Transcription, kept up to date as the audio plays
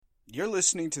You're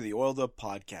listening to the Oiled Up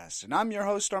Podcast, and I'm your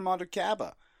host, Armando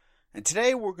Caba. And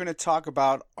today we're going to talk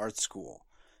about art school.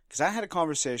 Because I had a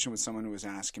conversation with someone who was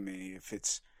asking me if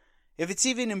it's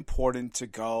even important to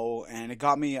go, and it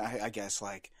got me, I guess,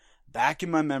 like, back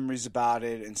in my memories about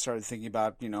it and started thinking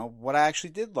about, what I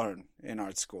actually did learn in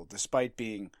art school, despite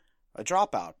being a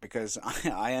dropout, because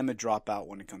I am a dropout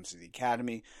when it comes to the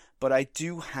academy, but I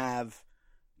do have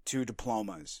 2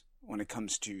 diplomas when it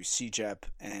comes to CEGEP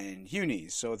and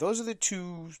unis. So those are the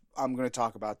 2 I'm going to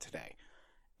talk about today.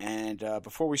 And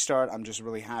before we start, I'm just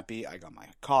really happy. I got my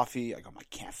coffee. I got my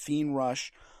caffeine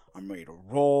rush. I'm ready to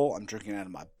roll. I'm drinking out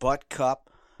of my butt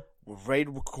cup. We're ready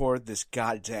to record this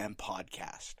goddamn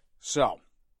podcast. So,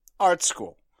 art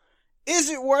school.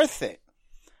 Is it worth it?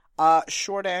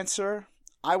 Short answer,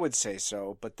 I would say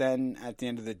so. But then at the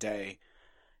end of the day,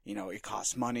 it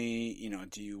costs money.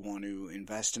 Do you want to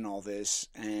invest in all this?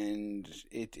 And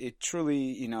it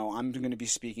truly, I'm going to be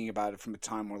speaking about it from a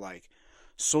time where, like,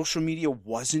 social media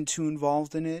wasn't too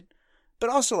involved in it. But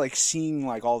also, like, seeing,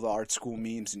 like, all the art school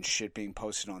memes and shit being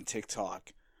posted on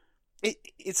TikTok.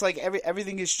 It's like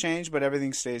everything has changed, but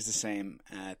everything stays the same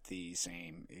at the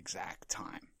same exact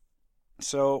time.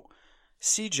 So,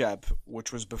 CEGEP,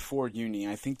 which was before uni,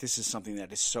 I think this is something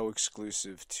that is so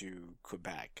exclusive to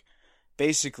Quebec.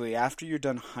 Basically, after you're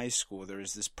done high school, there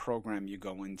is this program you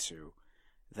go into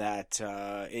that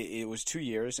it was 2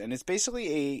 years, and it's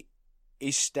basically a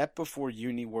step before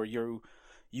uni where you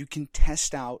can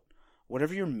test out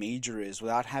whatever your major is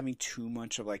without having too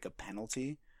much of, like, a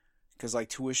penalty. Because, like,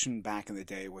 tuition back in the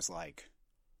day was, like,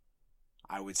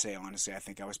 I would say, honestly, I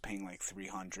think I was paying, like,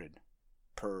 $300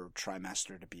 per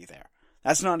trimester to be there.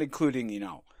 That's not including,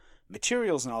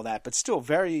 materials and all that, but still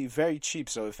very, very cheap.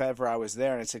 So if ever I was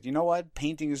there and I said, you know what,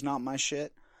 painting is not my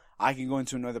shit, I can go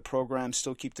into another program,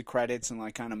 still keep the credits, and,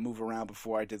 like, kind of move around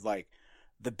before I did, like,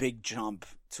 the big jump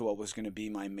to what was going to be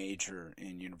my major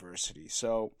in university.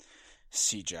 So,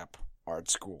 CEGEP, art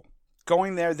school.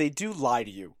 Going there, they do lie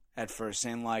to you at first,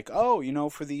 saying, like, oh,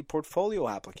 for the portfolio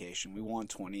application, we want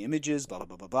 20 images, blah, blah,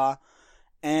 blah, blah, blah.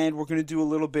 And we're going to do a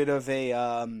little bit of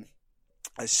a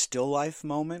still life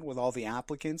moment with all the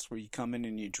applicants where you come in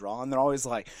and you draw. And they're always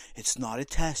like, it's not a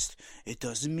test. It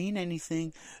doesn't mean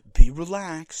anything. Be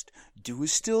relaxed. Do a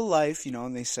still life,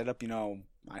 and they set up, a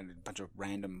bunch of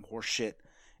random horse shit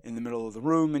in the middle of the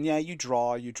room. And yeah, you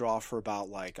draw for about,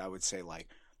 like, I would say, like,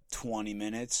 20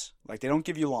 minutes. Like, they don't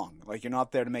give you long. Like, you're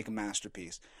not there to make a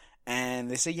masterpiece. And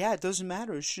they say, yeah, it doesn't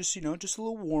matter. It's just, just a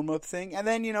little warm-up thing. And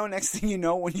then, next thing you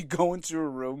know, when you go into a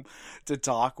room to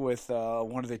talk with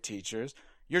one of the teachers,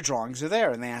 your drawings are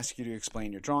there. And they ask you to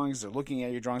explain your drawings. They're looking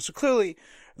at your drawings. So clearly,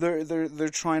 they're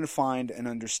trying to find an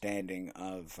understanding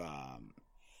of,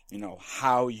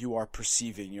 how you are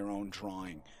perceiving your own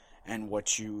drawing and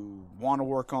what you want to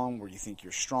work on, where you think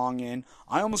you're strong in.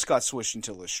 I almost got switched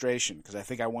into illustration because I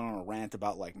think I went on a rant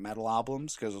about, like, metal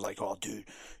albums, because I was like, oh, dude,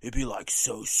 it'd be, like,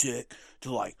 so sick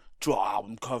to, like, draw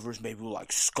album covers maybe with,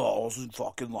 like, skulls and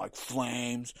fucking, like,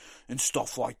 flames and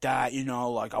stuff like that,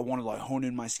 like, I want to, like, hone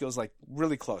in my skills, like,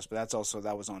 really close, but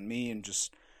that was on me, and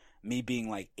just me being,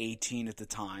 like, 18 at the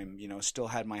time, still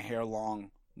had my hair long,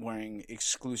 wearing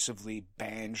exclusively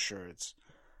band shirts.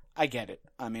 I get it.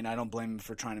 I mean, I don't blame him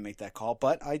for trying to make that call,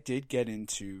 but I did get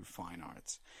into fine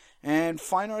arts. And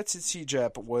fine arts at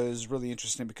CEGEP was really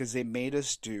interesting because they made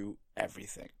us do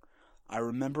everything. I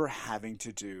remember having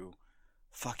to do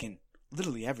fucking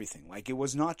literally everything. Like, it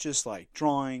was not just, like,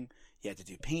 drawing. You had to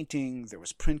do painting. There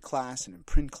was print class, and in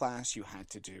print class you had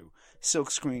to do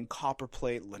silkscreen,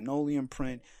 copperplate, linoleum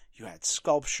print. You had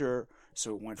sculpture.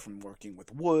 So it went from working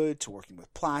with wood to working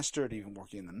with plaster to even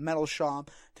working in the metal shop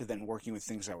to then working with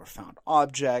things that were found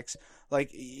objects.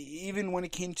 Like, even when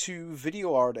it came to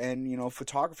video art and,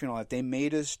 photography and all that, they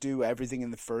made us do everything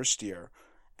in the first year.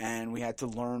 And we had to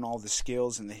learn all the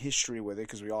skills and the history with it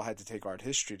because we all had to take art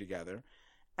history together.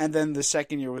 And then the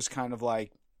second year was kind of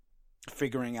like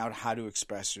figuring out how to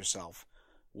express yourself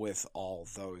with all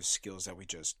those skills that we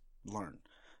just learned.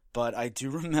 But I do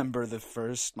remember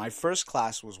my first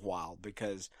class was wild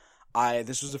because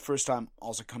this was the first time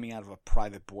also coming out of a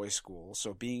private boys' school.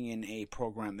 So being in a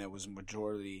program that was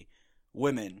majority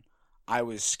women, I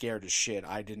was scared as shit.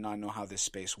 I did not know how this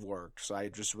space worked. So I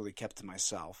just really kept to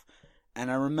myself. And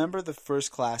I remember the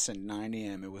first class at 9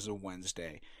 a.m. It was a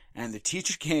Wednesday. And the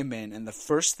teacher came in and the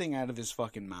first thing out of his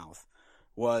fucking mouth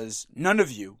was, none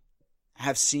of you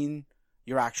have seen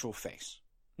your actual face.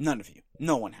 None of you.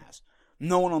 No one has.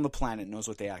 No one on the planet knows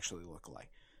what they actually look like.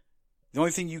 The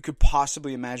only thing you could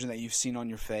possibly imagine that you've seen on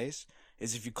your face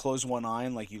is if you close one eye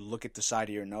and, like, you look at the side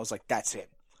of your nose, like, that's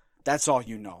it. That's all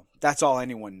you know. That's all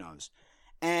anyone knows.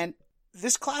 And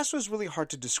this class was really hard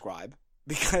to describe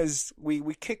because we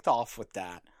kicked off with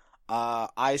that.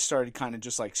 I started kind of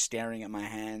just like staring at my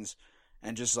hands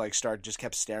and just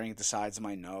kept staring at the sides of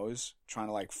my nose, trying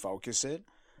to like focus it.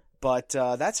 But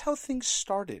that's how things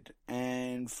started.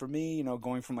 And for me,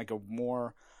 going from like a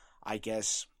more, I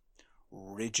guess,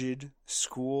 rigid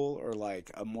school or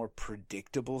like a more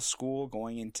predictable school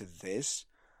going into this,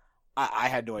 I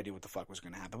had no idea what the fuck was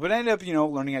going to happen. But I ended up,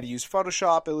 learning how to use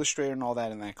Photoshop, Illustrator, and all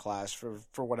that in that class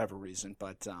for whatever reason.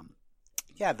 But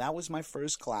yeah, that was my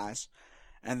first class.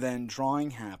 And then drawing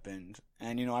happened.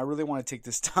 And, I really want to take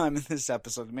this time in this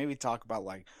episode to maybe talk about,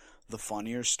 like, the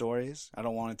funnier stories. I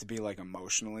don't want it to be, like,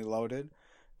 emotionally loaded.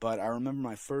 But I remember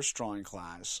my first drawing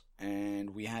class,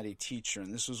 and we had a teacher.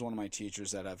 And this was one of my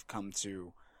teachers that I've come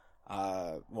to,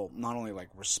 not only, like,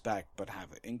 respect, but have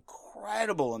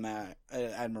incredible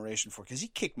admiration for. Because he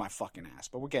kicked my fucking ass.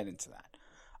 But we'll get into that.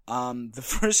 The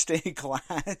first day of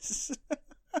class...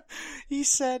 He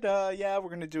said, yeah, we're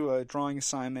going to do a drawing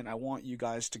assignment. I want you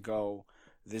guys to go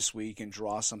this week and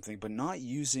draw something, but not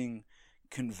using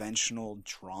conventional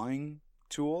drawing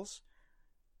tools.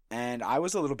 And I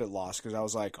was a little bit lost because I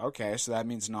was like, okay, so that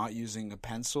means not using a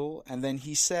pencil. And then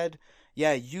he said,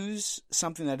 yeah, use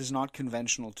something that is not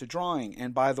conventional to drawing.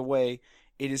 And by the way,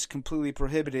 it is completely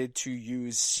prohibited to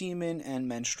use semen and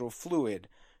menstrual fluid,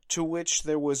 to which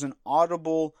there was an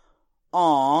audible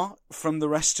from the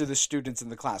rest of the students in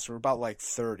the class. We're about like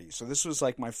 30. So this was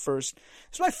like my first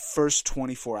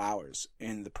 24 hours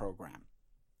in the program.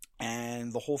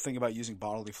 And the whole thing about using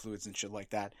bodily fluids and shit like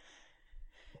that,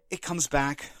 it comes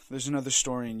back. There's another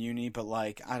story in uni, but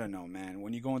like, I don't know, man.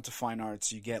 When you go into fine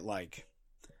arts, you get like,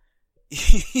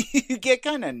 you get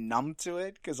kind of numb to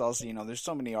it because also, there's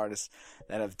so many artists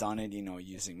that have done it,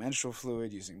 using menstrual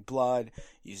fluid, using blood,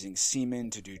 using semen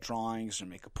to do drawings or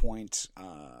make a point,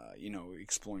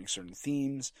 exploring certain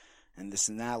themes and this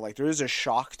and that. Like, there is a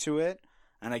shock to it,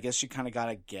 and I guess you kind of got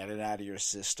to get it out of your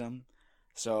system.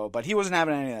 So, but he wasn't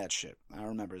having any of that shit. I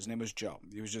remember his name was Joe.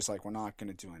 He was just like, we're not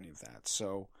going to do any of that.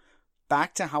 So,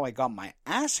 back to how I got my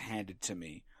ass handed to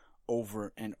me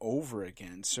over and over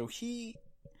again. So he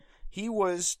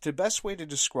was, the best way to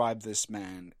describe this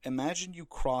man, imagine you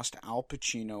crossed Al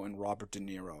Pacino and Robert De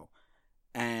Niro,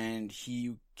 and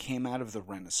he came out of the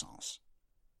Renaissance.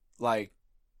 Like,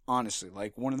 honestly,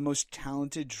 like one of the most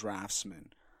talented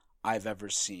draftsmen I've ever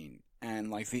seen. And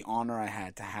like the honor I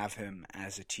had to have him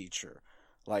as a teacher.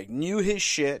 Like, knew his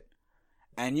shit,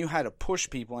 and knew how to push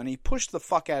people, and he pushed the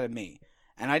fuck out of me.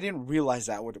 And I didn't realize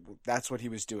that's what he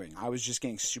was doing. I was just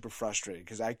getting super frustrated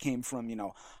because I came from,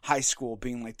 high school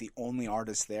being like the only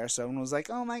artist there. So everyone was like,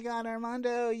 oh my God,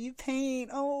 Armando, you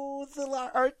paint. Oh,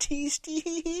 the artiste.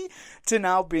 To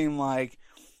now being like,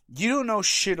 you don't know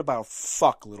shit about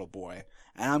fuck, little boy.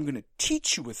 And I'm going to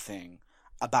teach you a thing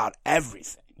about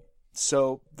everything.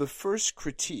 So the first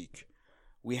critique,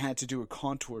 we had to do a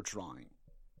contour drawing.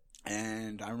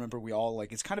 And I remember we all,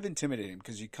 like, it's kind of intimidating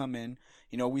because you come in,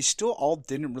 we still all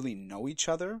didn't really know each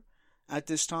other at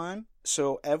this time.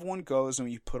 So everyone goes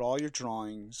and you put all your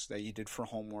drawings that you did for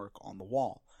homework on the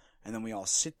wall. And then we all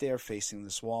sit there facing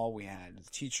this wall. We had the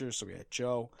teacher, so we had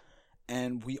Joe.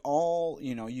 And we all,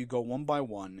 you go one by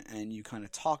one and you kind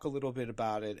of talk a little bit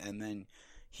about it. And then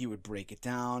he would break it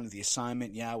down. The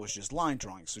assignment, was just line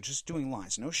drawing. So just doing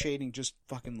lines. No shading, just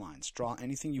fucking lines. Draw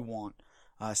anything you want.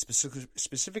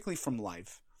 Specifically from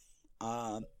life.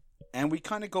 And we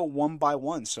kind of go one by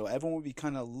one. So everyone would be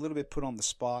kind of a little bit put on the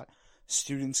spot.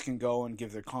 Students can go and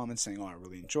give their comments saying, oh, I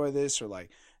really enjoy this. Or like,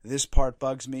 this part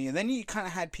bugs me. And then you kind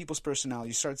of had people's personality.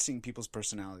 You start seeing people's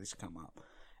personalities come up.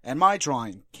 And my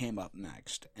drawing came up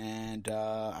next. And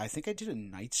I think I did a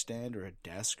nightstand or a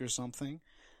desk or something.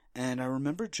 And I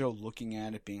remember Joe looking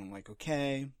at it being like,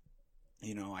 okay,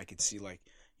 I could see like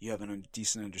you have a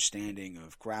decent understanding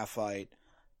of graphite.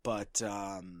 But,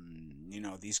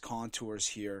 these contours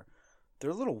here, they're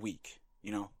a little weak,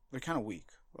 they're kind of weak.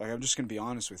 Like, I'm just going to be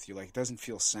honest with you. Like, it doesn't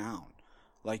feel sound.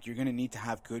 Like, you're going to need to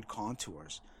have good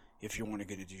contours if you want to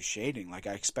get to do shading. Like,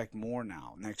 I expect more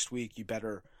now. Next week, you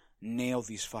better nail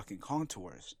these fucking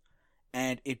contours.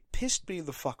 And it pissed me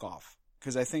the fuck off.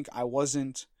 Because I think I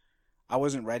wasn't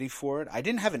ready for it. I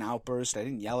didn't have an outburst. I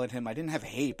didn't yell at him. I didn't have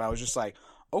hate. But I was just like,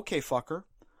 okay, fucker.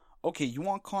 Okay, you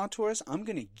want contours? I'm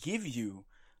going to give you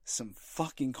some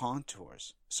fucking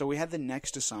contours. So we had the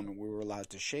next assignment. We were allowed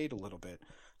to shade a little bit.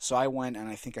 So I went and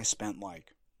I think I spent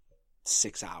like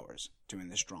 6 hours doing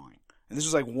this drawing. And this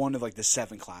was like one of like the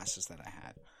 7 classes that I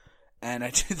had. And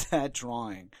I did that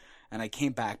drawing. And I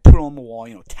came back, put it on the wall,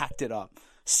 tacked it up,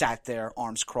 sat there,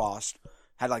 arms crossed,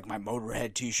 had like my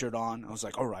Motorhead t-shirt on. I was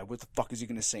like, all right, what the fuck is he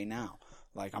going to say now?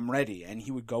 Like, I'm ready. And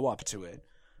he would go up to it,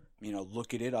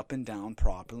 look at it up and down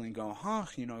properly and go,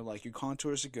 like your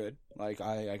contours are good. Like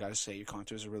I gotta say your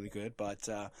contours are really good, but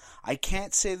I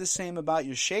can't say the same about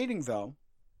your shading though.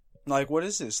 Like, what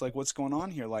is this? Like, what's going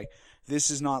on here? Like, this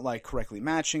is not like correctly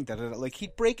matching. Like,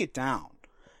 he'd break it down.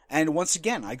 And once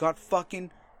again, I got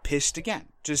fucking pissed again.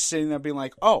 Just sitting there being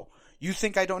like, oh, you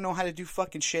think I don't know how to do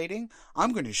fucking shading?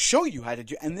 I'm going to show you how to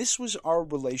do. And this was our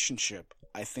relationship,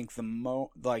 I think,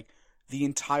 the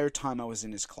entire time I was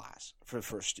in his class for the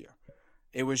first year.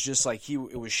 It was just like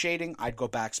it was shading. I'd go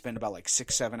back, spend about like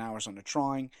 6-7 hours on the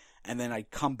drawing, and then I'd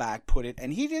come back, put it,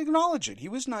 and he'd acknowledge it. He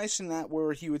was nice in that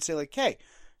where he would say like, hey,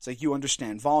 it's like you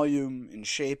understand volume and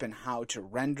shape and how to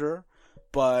render,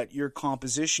 but your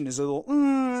composition is a little,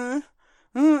 and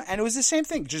it was the same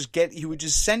thing. He would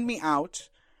just send me out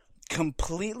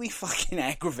completely fucking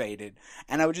aggravated,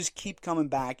 and I would just keep coming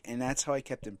back, and that's how I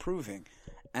kept improving.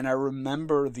 And I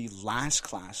remember the last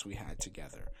class we had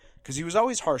together, because he was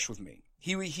always harsh with me.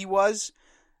 He was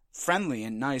friendly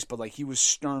and nice, but like he was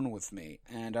stern with me.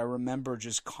 And I remember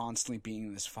just constantly being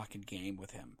in this fucking game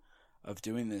with him of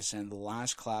doing this. And the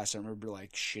last class, I remember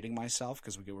like shitting myself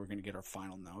because we were going to get our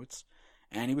final notes.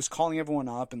 And he was calling everyone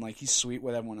up, and like he's sweet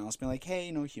with everyone else, being like,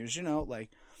 hey, here's your note.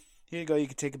 Like, here you go. You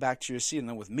can take it back to your seat. And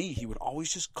then with me, he would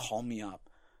always just call me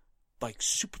up, like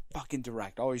super fucking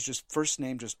direct. Always just first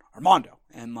name, just Armando.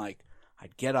 And like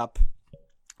I'd get up,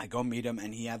 I go meet him,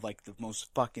 and he had like the most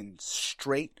fucking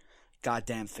straight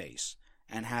goddamn face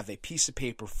and have a piece of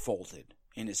paper folded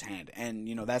in his hand. And,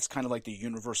 that's kind of like the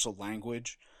universal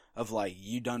language of like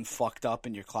you done fucked up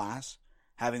in your class,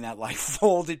 having that like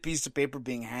folded piece of paper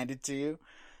being handed to you.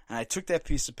 And I took that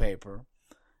piece of paper,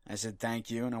 I said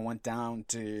thank you, and I went down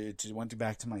went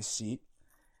back to my seat,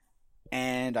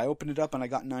 and I opened it up and I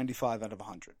got 95 out of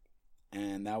 100.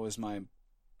 And that was my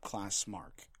class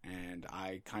mark. And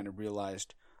I kind of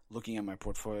realized, looking at my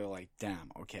portfolio, like,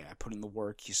 damn, okay, I put in the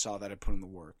work. He saw that I put in the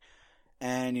work.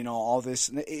 And, all this,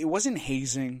 it wasn't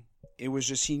hazing. It was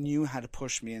just he knew how to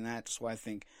push me, and that's why I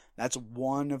think that's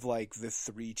one of, like, the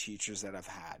 3 teachers that I've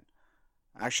had.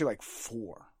 Actually, like,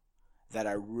 4 that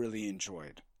I really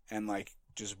enjoyed. And, like,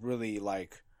 just really,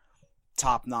 like,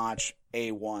 top-notch,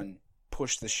 A1,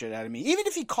 push the shit out of me. Even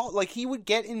if he called, like, he would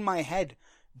get in my head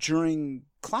during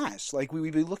class. Like, we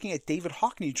would be looking at David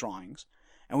Hockney drawings,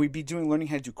 and we'd be learning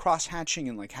how to do cross-hatching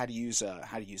and like how to use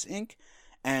ink.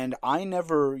 And I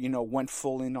never, went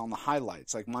full in on the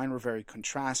highlights. Like mine were very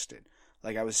contrasted.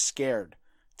 Like I was scared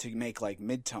to make like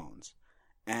midtones.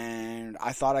 And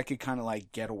I thought I could kind of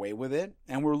like get away with it.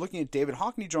 And we were looking at David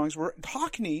Hockney drawings where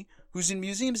Hockney, who's in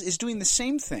museums, is doing the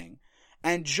same thing.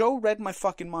 And Joe read my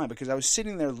fucking mind because I was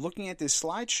sitting there looking at this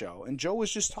slideshow, and Joe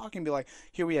was just talking, be like,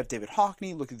 here we have David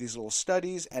Hockney, look at these little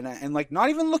studies, and like not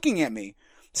even looking at me.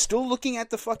 Still looking at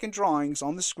the fucking drawings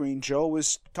on the screen, Joe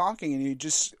was talking, and he'd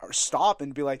just stop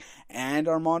and be like, and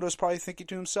Armando's probably thinking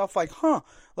to himself, like,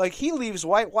 like he leaves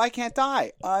white, why can't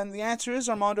I? And the answer is,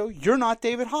 Armando, you're not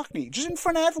David Hockney. Just in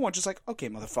front of everyone, just like, okay,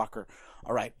 motherfucker,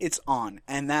 all right, it's on.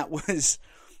 And that was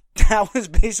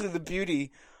basically the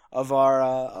beauty of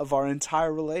our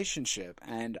entire relationship.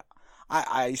 And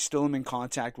I still am in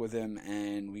contact with him,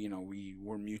 and we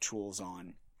were mutuals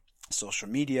on social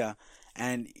media.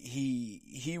 And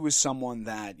he was someone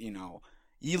that,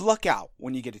 you luck out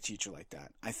when you get a teacher like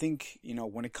that. I think,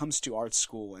 when it comes to art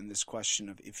school and this question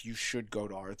of if you should go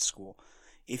to art school,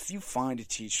 if you find a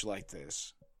teacher like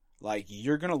this, like,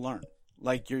 you're going to learn.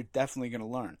 Like, you're definitely going to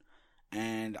learn.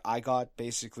 And I got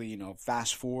basically,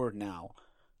 fast forward now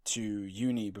to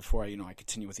uni before I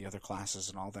continue with the other classes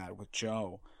and all that with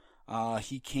Joe.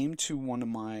 He came to one of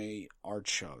my art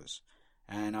shows.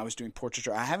 And I was doing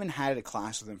portraiture. I haven't had a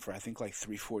class with him for, I think, like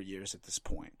 3-4 years at this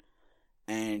point.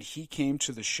 And he came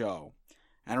to the show.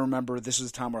 And I remember this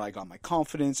was the time where I got my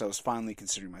confidence. I was finally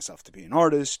considering myself to be an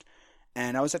artist.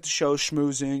 And I was at the show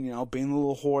schmoozing, being the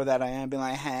little whore that I am, being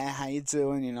like, hey, how you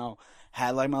doing?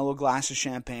 Had like my little glass of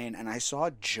champagne. And I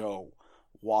saw Joe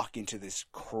walk into this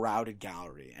crowded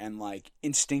gallery. And like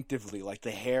instinctively, like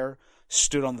the hair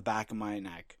stood on the back of my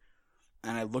neck.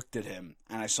 And I looked at him,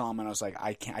 and I saw him, and I was like,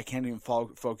 I can't even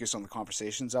focus on the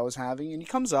conversations I was having. And he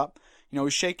comes up, we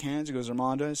shake hands. He goes,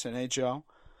 Armando. I said, hey, Joe.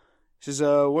 He says,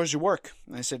 where's your work?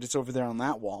 And I said, it's over there on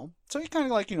that wall. So he kind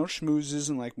of like, schmoozes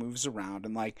and like moves around.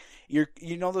 And like,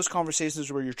 those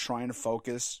conversations where you're trying to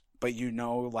focus, but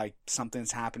like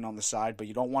something's happened on the side, but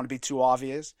you don't want to be too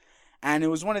obvious. And it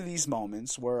was one of these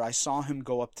moments where I saw him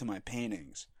go up to my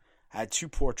paintings. I had 2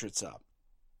 portraits up.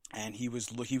 And he was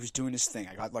doing his thing.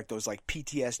 I got like those like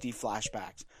PTSD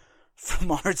flashbacks from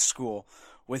art school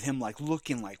with him like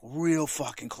looking like real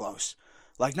fucking close.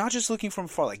 Like, not just looking from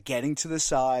far, like getting to the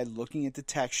side, looking at the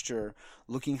texture,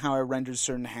 looking how I rendered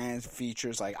certain hand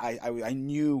features. Like, I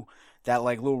knew that,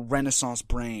 like, little Renaissance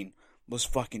brain was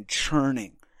fucking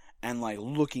churning and, like,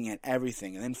 looking at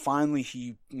everything. And then finally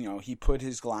he put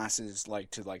his glasses,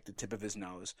 like, to, like, the tip of his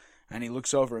nose. And he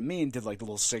looks over at me and did, like, the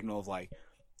little signal of, like,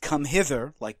 come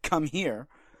hither, like, come here.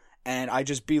 And I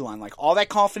just beeline. Like, all that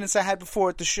confidence I had before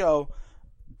at the show,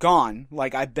 gone.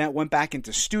 Like, I went back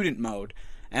into student mode.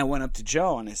 And I went up to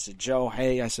Joe and I said, Joe,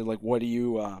 hey, I said, like, what do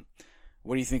you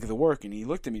think of the work? And he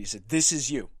looked at me and he said, this is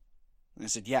you. And I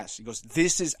said, yes. He goes,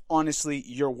 this is honestly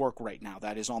your work right now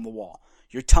that is on the wall.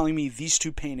 You're telling me these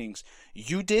two paintings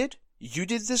you did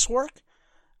this work?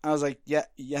 I was like, yeah,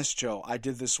 yes, Joe, I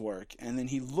did this work. And then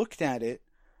he looked at it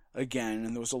again,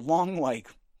 and there was a long, like,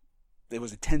 it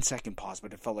was a 10-second pause,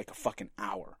 but it felt like a fucking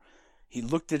hour. He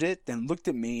looked at it, then looked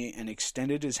at me and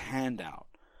extended his hand out.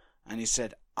 And he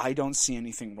said, I don't see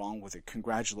anything wrong with it.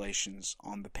 Congratulations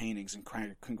on the paintings and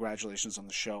congratulations on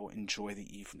the show. Enjoy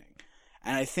the evening.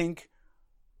 And I think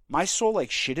my soul,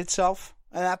 like, shit itself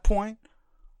at that point.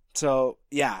 So,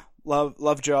 yeah,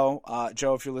 love Joe.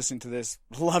 Joe, if you're listening to this,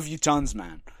 love you tons,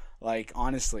 man. Like,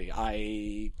 honestly,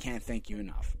 I can't thank you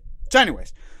enough. So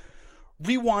anyways,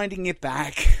 rewinding it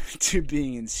back to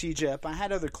being in CEGEP, I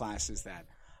had other classes that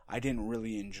I didn't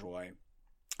really enjoy.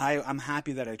 I'm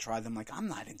happy that I tried them. Like, I'm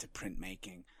not into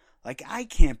printmaking. Like, I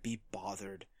can't be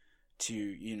bothered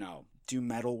to, do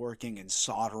metalworking and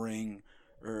soldering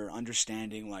or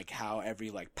understanding, like, how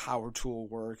every, like, power tool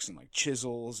works and, like,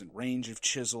 chisels and range of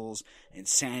chisels and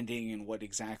sanding and what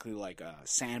exactly, like, a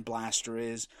sandblaster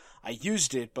is. I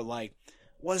used it, but, like,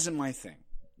 wasn't my thing.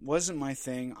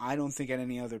 I don't think at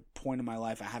any other point in my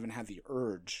life I haven't had the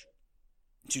urge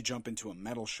to jump into a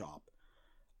metal shop.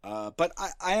 But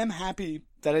I am happy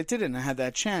that I did it and I had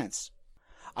that chance.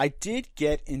 I did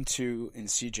get into, in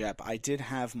CEGEP, I did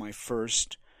have my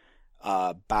first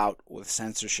bout with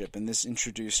censorship, and this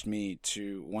introduced me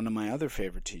to one of my other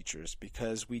favorite teachers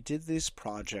because we did this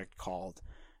project called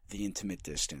The Intimate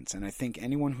Distance. And I think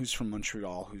anyone who's from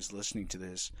Montreal who's listening to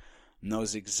this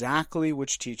knows exactly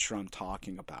which teacher I'm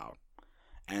talking about.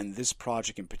 And this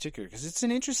project in particular, because it's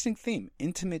an interesting theme,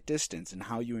 intimate distance and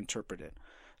how you interpret it.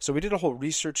 So we did a whole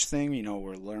research thing, we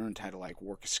learned how to, like,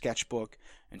 work a sketchbook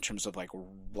in terms of, like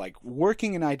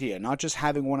working an idea, not just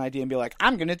having one idea and be like,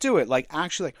 I'm going to do it. Like,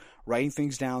 actually, like, writing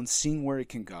things down, seeing where it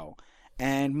can go.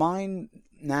 And mine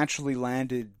naturally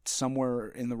landed somewhere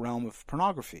in the realm of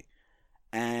pornography.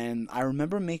 And I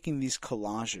remember making these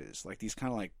collages, like these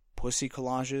kind of, like, pussy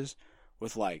collages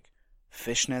with, like,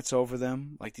 fishnets over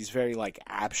them, like these very, like,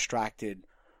 abstracted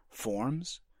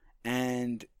forms.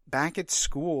 And back at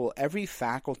school, every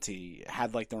faculty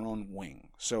had, like, their own wing.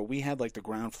 So we had, like, the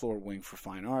ground floor wing for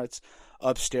fine arts.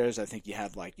 Upstairs, I think you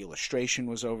had, like, illustration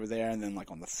was over there. And then, like,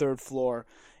 on the third floor,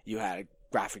 you had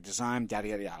graphic design, yada,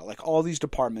 yada, yada. Like, all these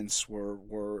departments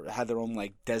had their own,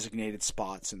 like, designated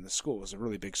spots in the school. It was a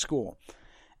really big school.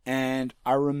 And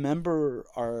I remember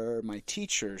my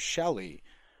teacher, Shelley,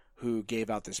 who gave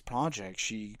out this project,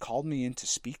 she called me in to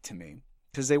speak to me.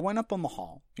 Because they went up on the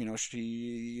hall,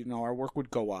 our work would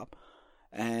go up,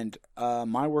 and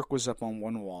my work was up on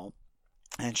one wall,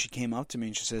 and she came up to me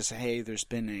and she says, hey, there's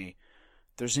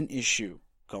an issue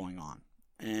going on,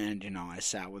 and, I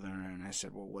sat with her and I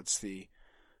said, well, what's the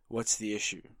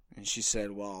issue? And she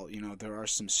said, well, there are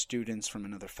some students from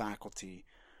another faculty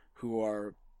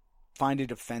who find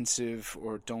it offensive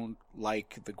or don't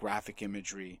like the graphic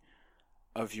imagery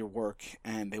of your work,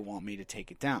 and they want me to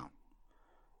take it down.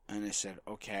 And I said,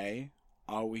 okay,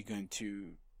 are we going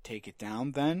to take it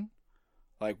down then?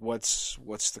 Like, what's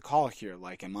the call here?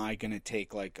 Like, am I going to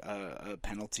take, like, a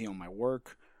penalty on my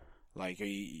work? Like, are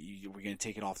we going to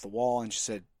take it off the wall? And she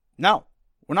said, no,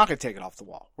 we're not going to take it off the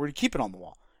wall. We're going to keep it on the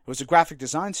wall. It was a graphic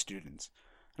design student.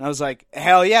 And I was like,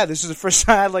 hell yeah, this is the first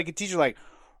time I had, like, a teacher, like,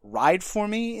 ride for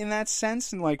me in that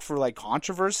sense and, like, for, like,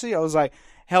 controversy. I was like,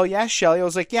 hell yeah, Shelly. I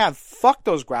was like, yeah, fuck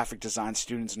those graphic design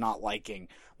students not liking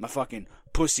my fucking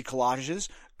pussy collages.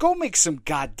 Go make some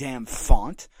goddamn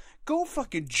font. Go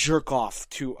fucking jerk off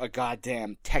to a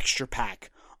goddamn texture pack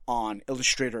on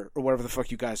Illustrator or whatever the fuck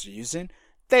you guys are using.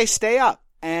 They stay up.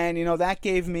 And, that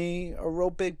gave me a real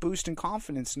big boost in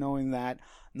confidence, knowing that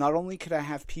not only could I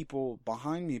have people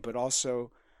behind me, but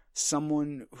also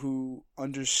someone who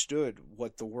understood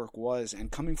what the work was,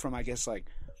 and coming from, I guess, like,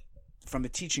 from a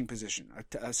teaching position,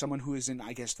 someone who is in,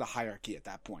 I guess, the hierarchy at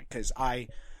that point, because I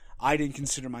didn't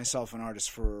consider myself an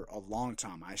artist for a long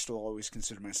time. I still always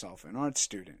consider myself an art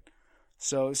student.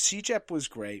 So CEGEP was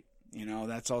great.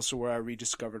 That's also where I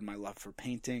rediscovered my love for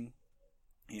painting.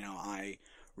 I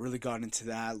really got into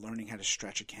that, learning how to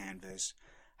stretch a canvas,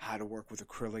 how to work with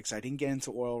acrylics. I didn't get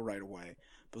into oil right away.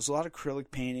 But it was a lot of acrylic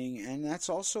painting, and that's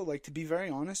also, like, to be very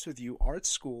honest with you, art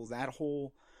school, that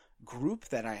whole group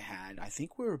that I had, I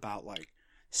think we were about, like,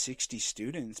 60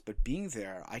 students, but being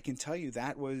there, I can tell you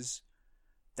that was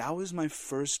my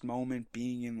first moment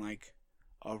being in, like,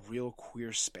 a real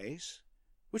queer space,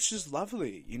 which is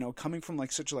lovely, you know, coming from,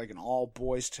 like, such, like, an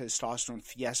all-boys testosterone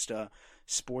fiesta,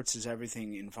 sports is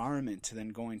everything environment, to then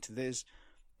going to this,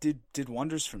 did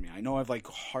wonders for me. I know I've, like,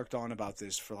 harked on about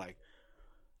this for, like,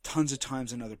 tons of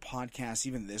times in other podcasts,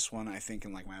 even this one, I think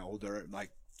in, like, my older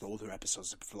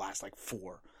episodes, for the last, like,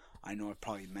 4, I know I've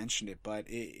probably mentioned it, but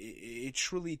it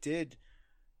truly did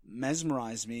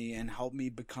mesmerize me and help me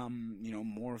become, you know,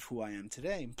 more of who I am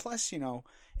today. And plus, you know,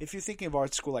 if you're thinking of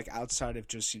art school, like, outside of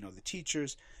just, you know, the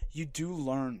teachers, you do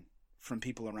learn from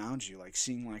people around you, like,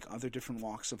 seeing, like, other different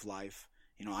walks of life.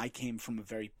 You know, I came from a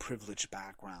very privileged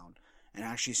background, and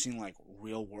actually seeing, like,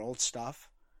 real world stuff,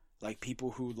 like,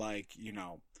 people who, like, you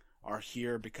know, are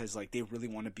here because, like, they really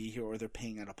want to be here, or they're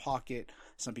paying out of pocket.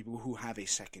 Some people who have a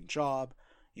second job,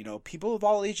 you know, people of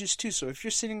all ages too. So if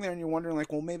you're sitting there and you're wondering,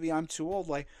 like, well, maybe I'm too old,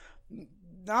 like,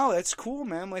 no, that's cool,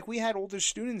 man. Like, we had older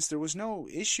students. There was no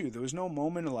issue. There was no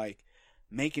moment of, like,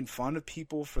 making fun of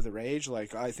people for their age.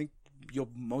 Like, I think you'll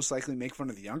most likely make fun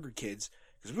of the younger kids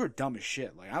because we were dumb as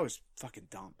shit. Like, I was fucking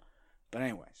dumb. But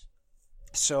anyways,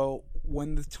 so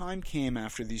when the time came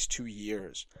after these 2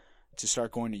 years to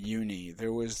start going to uni,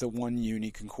 there was the one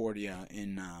uni, Concordia,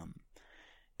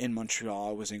 in Montreal.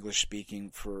 I was English speaking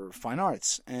for fine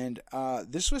arts, and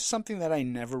this was something that I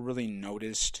never really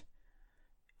noticed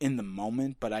in the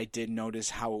moment, but I did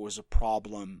notice how it was a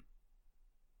problem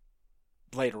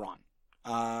later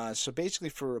on. So basically,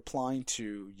 for applying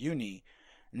to uni,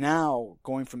 now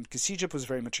going from, because CEGEP was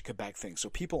very much a Quebec thing, so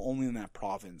people only in that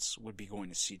province would be going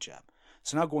to CEGEP.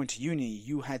 So now going to uni,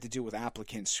 you had to deal with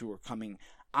applicants who were coming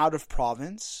out of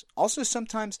province, also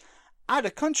sometimes out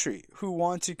of country, who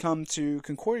want to come to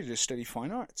Concordia to study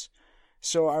fine arts.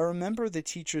 So I remember the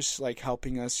teachers, like,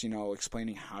 helping us, you know,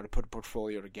 explaining how to put a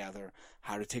portfolio together,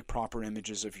 how to take proper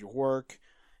images of your work,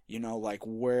 you know, like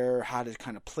how to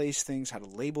kind of place things, how to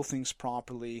label things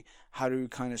properly, how to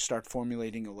kind of start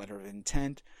formulating a letter of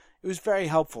intent. It was very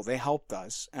helpful. They helped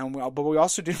us. But we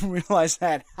also didn't realize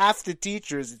that half the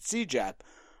teachers at CEGEP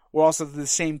were also the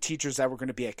same teachers that were going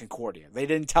to be at Concordia. They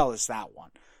didn't tell us that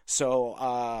one. So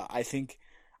I think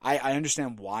I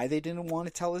understand why they didn't want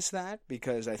to tell us that,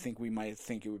 because I think we might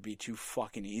think it would be too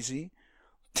fucking easy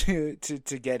to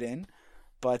get in.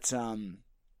 But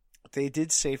they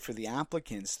did say for the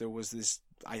applicants, there was this,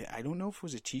 I don't know if it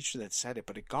was a teacher that said it,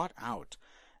 but it got out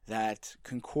that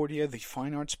Concordia, the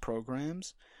fine arts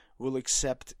programs, will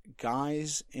accept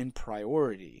guys in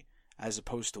priority as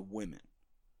opposed to women,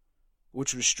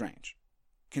 which was strange,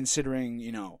 considering,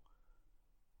 you know,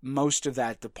 most of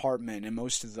that department and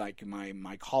most of, like,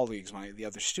 my colleagues, the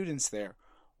other students there,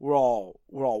 were all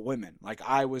women. Like,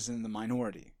 I was in the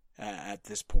minority at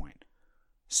this point.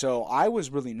 So I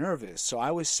was really nervous. So I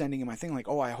was sending him my thing like,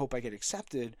 oh, I hope I get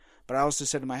accepted. But I also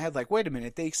said in my head, like, wait a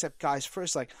minute, they accept guys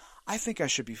first. Like, I think I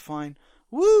should be fine.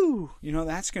 Woo! You know,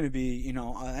 that's going to be, you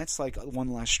know, that's like one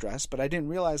less stress. But I didn't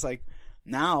realize, like,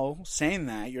 now saying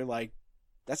that, you're like,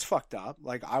 that's fucked up.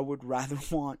 Like, I would rather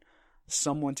want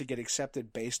someone to get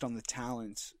accepted based on the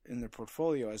talents in their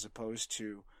portfolio as opposed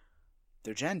to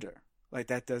their gender. Like,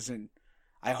 that doesn't,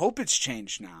 I hope it's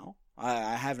changed now.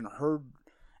 I haven't heard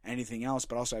anything else,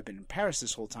 but also I've been in Paris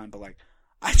this whole time, but, like,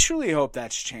 I truly hope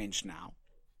that's changed now.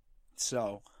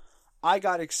 So I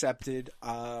got accepted.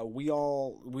 We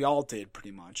all did,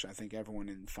 pretty much. I think everyone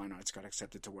in fine arts got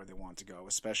accepted to where they want to go,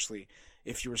 especially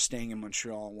if you were staying in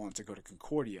Montreal and wanted to go to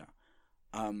Concordia.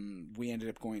 We ended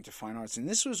up going to fine arts, and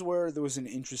this was where there was an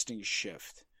interesting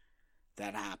shift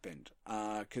that happened.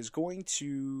 Because going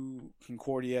to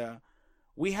Concordia,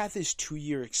 we had this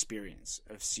 2-year experience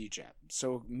of CEGEP.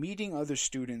 So meeting other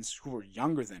students who were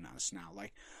younger than us now,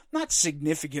 like, not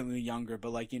significantly younger,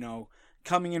 but, like, you know,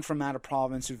 coming in from out of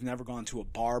province who've never gone to a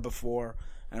bar before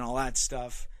and all that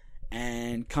stuff,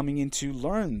 and coming in to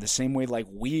learn the same way, like,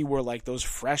 we were, like, those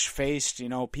fresh-faced, you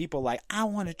know, people, like, I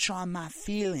want to try my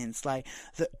feelings, like,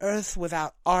 the earth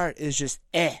without art is just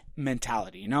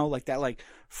mentality, you know, like that, like,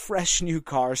 fresh new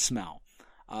car smell.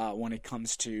 When it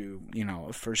comes to, you know,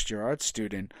 a first-year art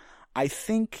student, I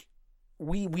think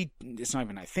it's not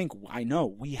even I know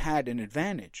we had an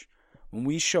advantage. When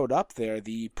we showed up there,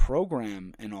 the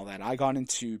program and all that, I got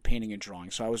into painting and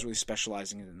drawing, so I was really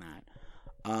specializing in that.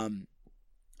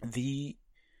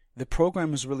 The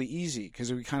program was really easy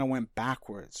because we kind of went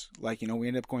backwards. Like, you know, we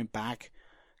ended up going back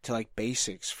to, like,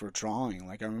 basics for drawing.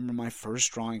 Like, I remember my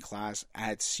first drawing class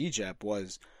at CEGEP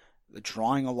was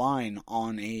drawing a line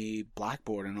on a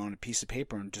blackboard and on a piece of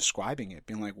paper and describing it,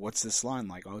 being like, what's this line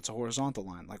like? Oh, it's a horizontal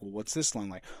line. Like, well, what's this line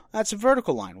like? That's a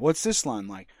vertical line. What's this line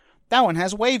like? That one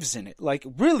has waves in it. Like,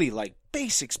 really, like,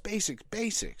 basics.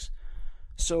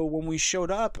 So when we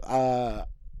showed up,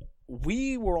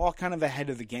 we were all kind of ahead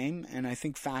of the game, and I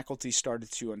think faculty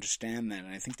started to understand that,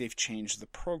 and I think they've changed the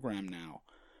program now,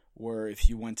 where if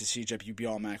you went to CEGEP, you'd be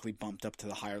automatically bumped up to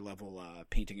the higher level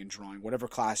painting and drawing. Whatever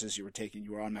classes you were taking,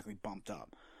 you were automatically bumped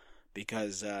up.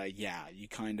 Because, you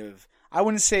kind of, I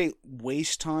wouldn't say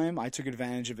waste time. I took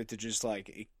advantage of it to just,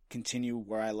 like, continue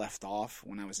where I left off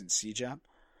when I was in CEGEP.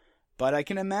 But I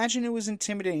can imagine it was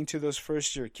intimidating to those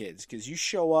first-year kids, because you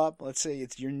show up, let's say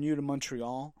you're new to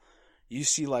Montreal, you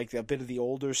see, like, a bit of the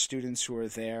older students who are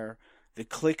there. The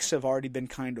cliques have already been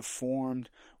kind of formed.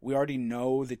 We already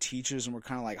know the teachers, and we're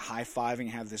kind of, like, high-fiving,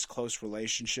 have this close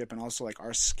relationship, and also, like,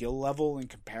 our skill level in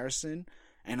comparison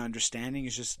and understanding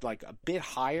is just, like, a bit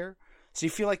higher. So you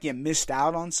feel like you missed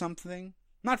out on something.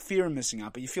 Not fear of missing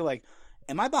out, but you feel like,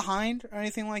 am I behind or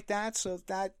anything like that? So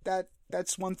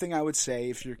that's one thing I would say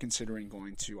if you're considering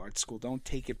going to art school. Don't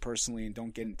take it personally and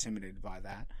don't get intimidated by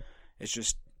that. It's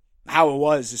just how it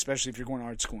was, especially if you're going to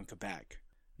art school in Quebec.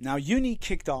 Now, uni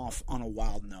kicked off on a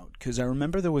wild note, because I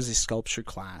remember there was a sculpture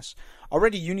class.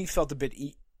 Already, uni felt a bit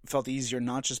felt easier,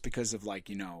 not just because of, like,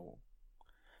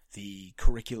 the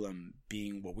curriculum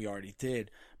being what we already did,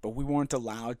 but we weren't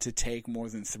allowed to take more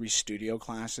than 3 studio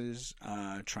classes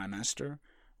trimester,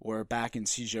 where back in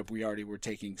CEGEP we already were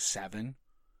taking 7.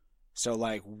 So,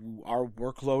 like, our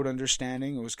workload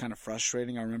understanding, it was kind of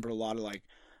frustrating. I remember a lot of, like,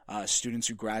 students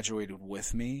who graduated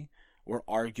with me were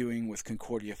arguing with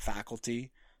Concordia faculty,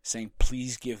 saying,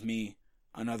 please give me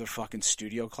another fucking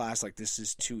studio class. Like, this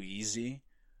is too easy.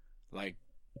 Like,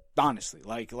 honestly,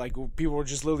 like people were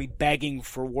just literally begging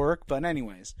for work. But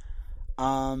anyways,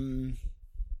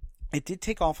 it did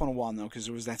take off on a while, though, because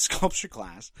there was that sculpture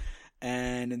class.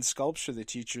 And in sculpture, the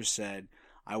teacher said,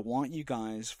 I want you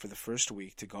guys for the first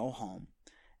week to go home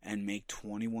and make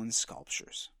 21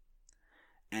 sculptures.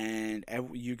 And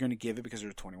you're going to give it because there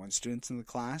are 21 students in the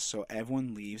class, so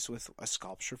everyone leaves with a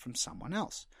sculpture from someone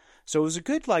else. So it was a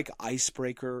good, like,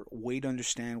 icebreaker way to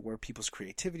understand where people's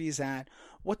creativity is at,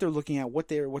 what they're looking at, what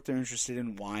they're interested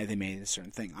in, why they made a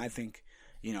certain thing. I think,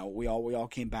 we all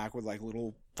came back with, like,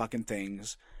 little fucking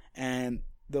things. And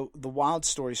the wild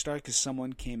story started because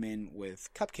someone came in with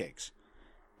cupcakes.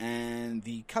 And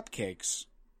the cupcakes,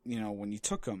 when you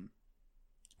took them,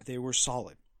 they were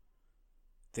solid.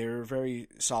 They were very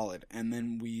solid. And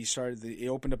then it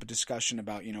opened up a discussion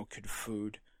about, could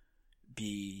food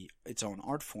be its own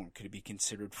art form? Could it be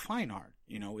considered fine art?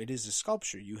 It is a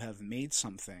sculpture. You have made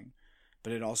something,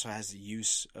 but it also has the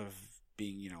use of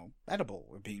being, edible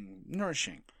or being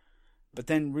nourishing. But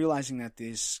then realizing that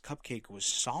this cupcake was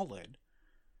solid,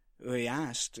 we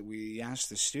asked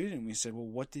the student, we said, well,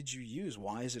 what did you use?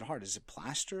 Why is it hard? Is it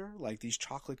plaster? Like these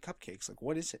chocolate cupcakes? Like,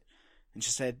 what is it? And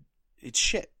she said, it's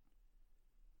shit.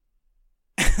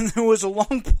 And there was a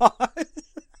long pause.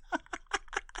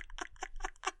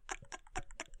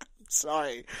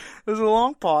 Sorry. There was a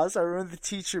long pause. I remember the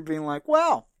teacher being like,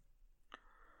 well,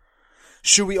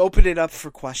 should we open it up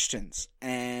for questions?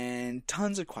 And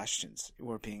tons of questions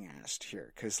were being asked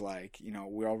here. Because,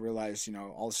 we all realize,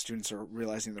 all the students are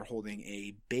realizing they're holding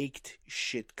a baked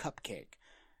shit cupcake.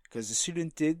 Because the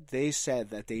student they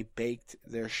said that they baked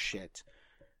their shit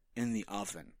in the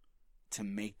oven to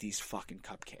make these fucking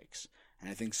cupcakes. And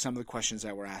I think some of the questions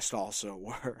that were asked also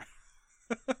were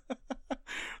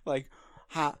like,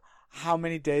 how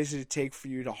many days did it take for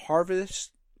you to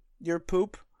harvest your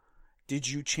poop? Did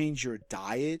you change your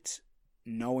diet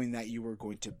knowing that you were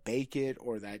going to bake it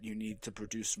or that you need to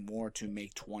produce more to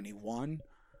make 21?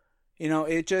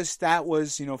 That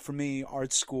was, for me,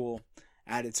 art school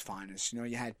at its finest.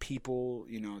 You had people,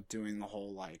 doing the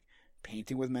whole, like,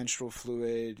 painting with menstrual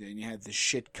fluid, and you had the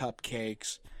shit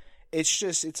cupcakes. It's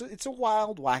just, it's a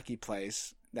wild, wacky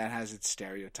place that has its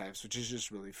stereotypes, which is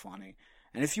just really funny.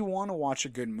 And if you want to watch a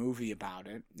good movie about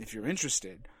it, if you're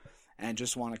interested, and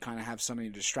just want to kind of have something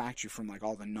to distract you from, like,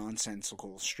 all the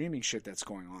nonsensical streaming shit that's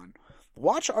going on,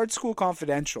 watch Art School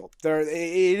Confidential.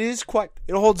 It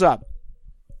holds up.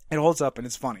 It holds up, and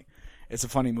it's funny. It's a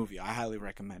funny movie. I highly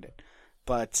recommend it.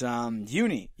 But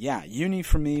uni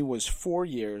for me was 4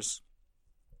 years.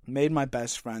 Made my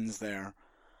best friends there.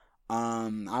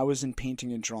 I was in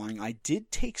painting and drawing. I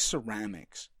did take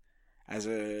ceramics as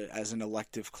an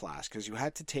elective class because you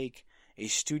had to take a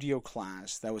studio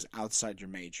class that was outside your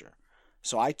major.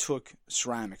 So I took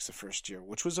ceramics the first year,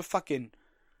 which was it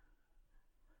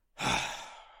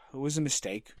was a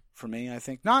mistake for me, I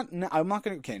think. I'm not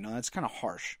going to, okay, no, that's kind of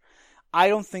harsh. I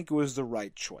don't think it was the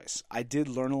right choice. I did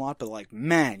learn a lot, but like,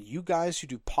 man, you guys who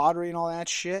do pottery and all that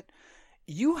shit,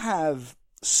 you have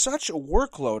such a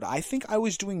workload. I think I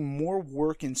was doing more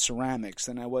work in ceramics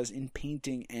than I was in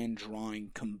painting and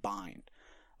drawing combined.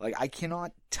 Like, I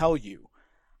cannot tell you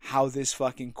how this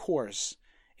fucking course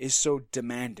is so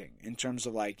demanding in terms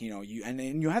of like, you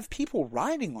and you have people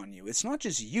riding on you. It's not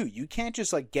just you. You can't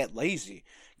just like get lazy.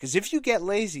 Because if you get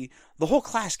lazy, the whole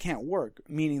class can't work.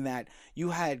 Meaning that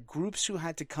you had groups who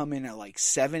had to come in at like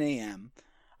 7 a.m.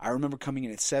 I remember coming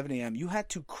in at 7 a.m. You had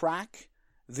to crack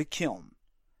the kiln.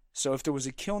 So if there was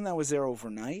a kiln that was there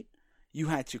overnight, you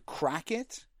had to crack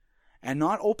it and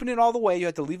not open it all the way. You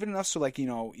had to leave it enough so like,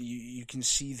 you can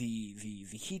see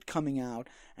the heat coming out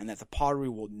and that the pottery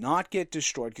will not get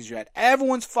destroyed because you had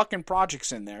everyone's fucking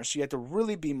projects in there. So you had to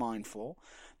really be mindful.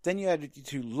 Then you had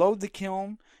to load the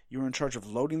kiln. You were in charge of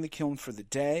loading the kiln for the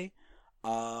day.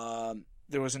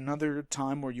 There was another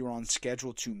time where you were on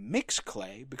schedule to mix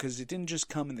clay because it didn't just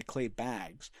come in the clay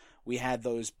bags. We had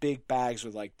those big bags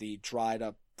with like the dried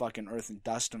up fucking earth and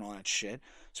dust and all that shit.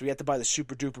 So we had to buy the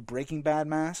super duper Breaking Bad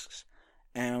masks.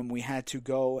 And we had to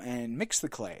go and mix the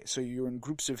clay. So you were in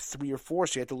groups of 3 or 4,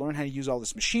 so you had to learn how to use all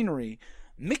this machinery,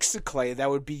 mix the clay that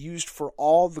would be used for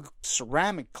all the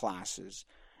ceramic classes.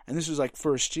 And this was like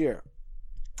first year.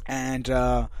 And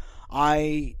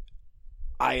I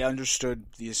understood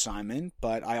the assignment,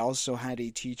 but I also had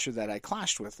a teacher that I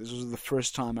clashed with. This was the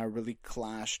first time I really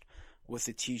clashed with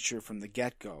a teacher from the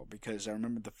get-go, because I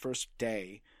remember the first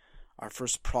day, our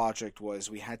first project was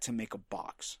we had to make a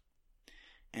box.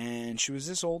 And she was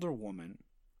this older woman.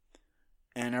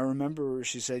 And I remember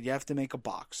she said, you have to make a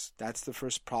box. That's the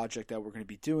first project that we're going to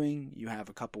be doing. You have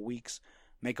a couple weeks.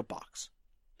 Make a box.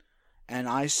 And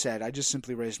I just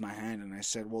simply raised my hand and I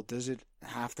said, well, does it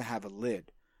have to have a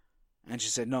lid? And she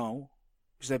said, no.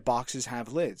 She said, boxes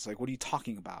have lids. Like, what are you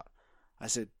talking about? I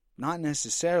said, not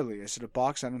necessarily. I said, a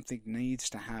box I don't think needs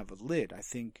to have a lid. I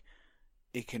think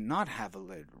it cannot have a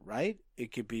lid, right?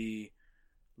 It could be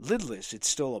lidless. It's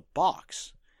still a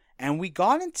box. And we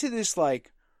got into this,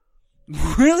 like,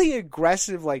 really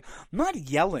aggressive, like, not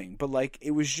yelling, but, like,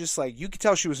 it was just, like, you could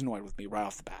tell she was annoyed with me right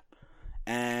off the bat.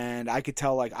 And I could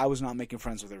tell, like, I was not making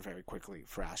friends with her very quickly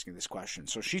for asking this question.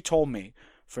 So she told me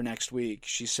for next week,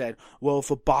 she said, well,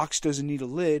 if a box doesn't need a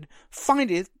lid,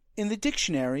 find it in the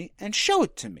dictionary and show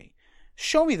it to me.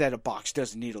 Show me that a box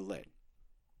doesn't need a lid.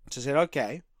 So I said,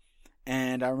 okay.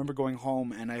 And I remember going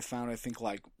home and I found, I think,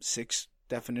 like, 6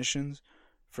 definitions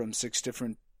from 6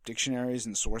 different dictionaries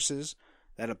and sources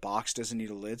that a box doesn't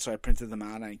need a lid. So I printed them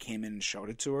out and I came in and showed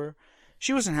it to her.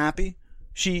 She wasn't happy.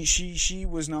 She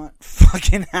was not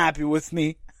fucking happy with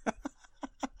me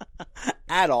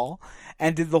at all,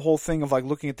 and did the whole thing of like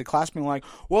looking at the class being like,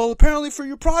 well, apparently for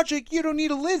your project you don't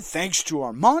need a lid thanks to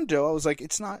Armando. I was like,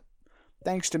 it's not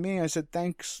thanks to me. I said,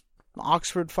 thanks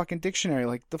Oxford fucking dictionary.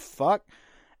 Like, the fuck?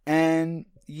 And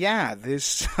yeah,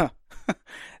 this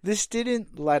this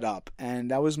didn't let up,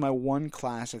 and that was my one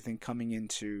class, I think, coming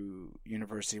into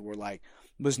university where, like,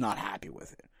 was not happy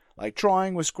with it. Like,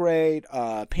 drawing was great,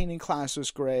 painting class was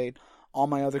great, all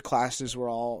my other classes were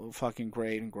all fucking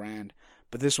great and grand,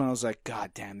 but this one I was like,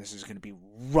 god damn, this is going to be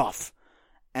rough.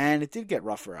 And it did get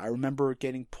rougher. I remember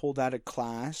getting pulled out of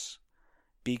class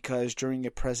because during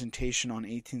a presentation on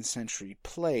 18th century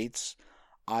plates,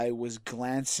 I was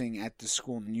glancing at the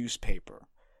school newspaper.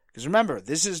 Because remember,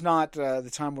 this is not the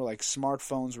time where, like,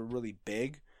 smartphones were really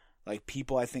big. Like,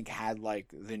 people, I think, had, like,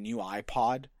 the new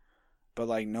iPod. But,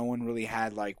 like, no one really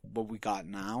had, like, what we got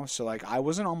now. So, like, I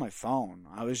wasn't on my phone.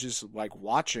 I was just, like,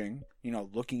 watching,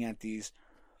 looking at these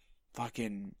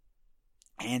fucking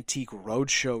antique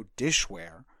roadshow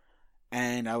dishware.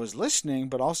 And I was listening,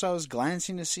 but also I was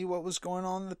glancing to see what was going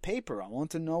on in the paper. I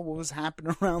wanted to know what was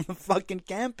happening around the fucking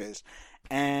campus.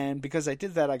 And because I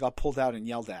did that, I got pulled out and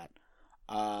yelled at.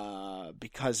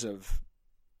 Because of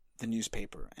the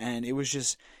newspaper. And it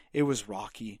was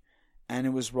rocky. And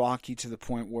it was rocky to the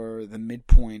point where the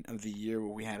midpoint of the year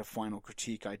where we had a final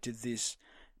critique, I did this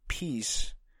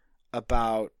piece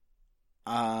about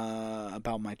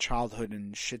my childhood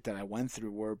and shit that I went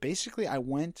through, where basically I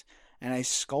went and I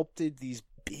sculpted these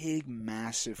big,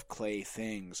 massive clay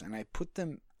things, and I put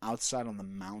them outside on the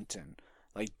mountain,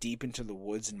 like deep into the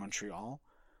woods in Montreal.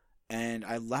 And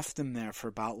I left them there for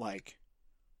about, like,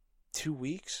 3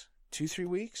 weeks,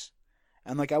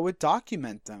 and, like, I would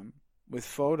document them with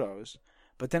photos,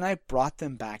 but then I brought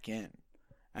them back in.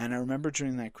 And I remember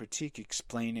during that critique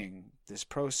explaining this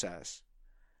process,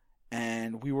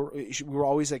 and we were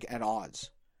always, like, at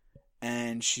odds.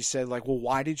 And she said, like, well,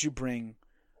 why did you bring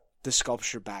the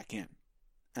sculpture back in?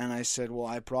 And I said, well,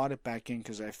 I brought it back in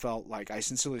because I felt like, I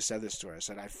sincerely said this to her, I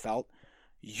said, I felt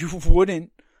you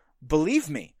wouldn't believe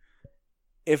me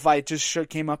if I just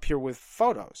came up here with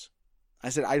photos. I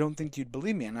said, I don't think you'd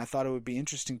believe me. And I thought it would be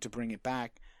interesting to bring it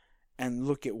back and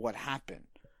look at what happened.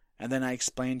 And then I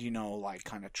explained, like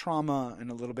kind of trauma and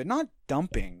a little bit, not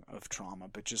dumping of trauma,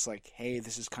 but just like, hey,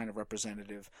 this is kind of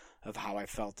representative of how I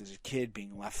felt as a kid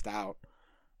being left out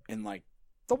in like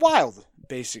the wild,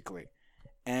 basically.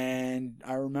 And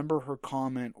I remember her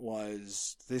comment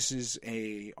was, this is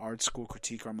a art school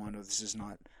critique, Armando. This is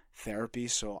not therapy,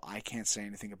 so I can't say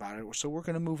anything about it. So we're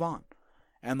going to move on.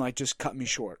 And like just cut me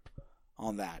short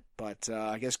on that. But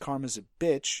I guess Karma's a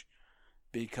bitch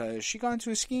because she got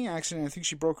into a skiing accident. I think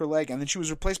she broke her leg, and then she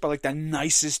was replaced by like the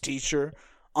nicest teacher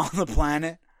on the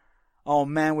planet. Oh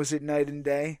man, was it night and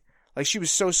day. Like she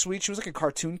was so sweet. She was like a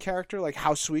cartoon character, like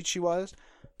how sweet she was.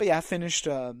 But yeah, finished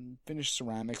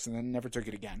ceramics and then never took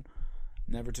it again.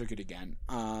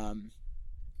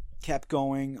 Kept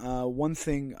going. One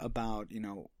thing about,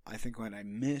 I think what I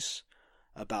miss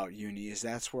about uni is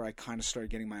that's where I kind of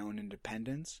started getting my own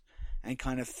independence and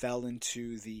kind of fell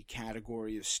into the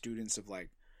category of students of like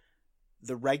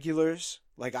the regulars.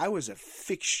 Like I was a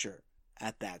fixture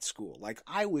at that school. Like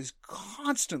I was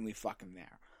constantly fucking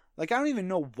there. Like I don't even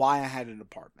know why I had an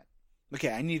apartment. Okay,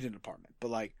 I needed an apartment,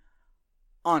 but like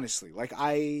honestly, like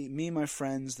me and my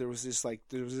friends, there was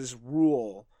this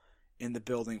rule in the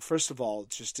building. First of all,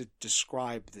 just to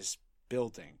describe this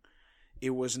building,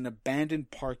 it was an abandoned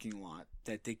parking lot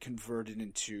that they converted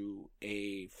into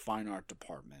a fine art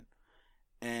department.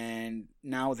 And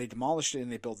now they demolished it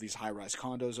and they built these high-rise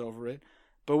condos over it.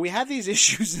 But we had these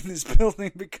issues in this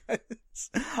building because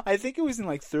I think it was in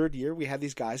like third year, we had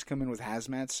these guys come in with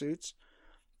hazmat suits,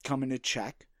 coming to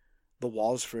check the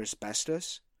walls for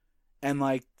asbestos. And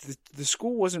like the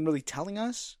school wasn't really telling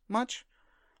us much.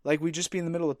 Like we'd just be in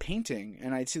the middle of painting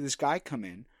and I'd see this guy come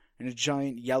in a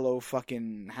giant yellow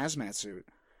fucking hazmat suit.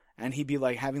 And he'd be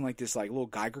like having like this like little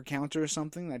Geiger counter or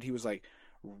something that he was like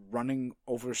running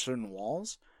over certain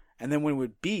walls. And then when it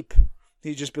would beep,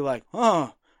 he'd just be like,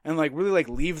 oh, and like really like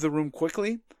leave the room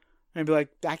quickly. And be like,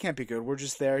 that can't be good. We're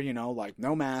just there, like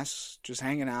no masks, just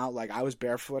hanging out. Like I was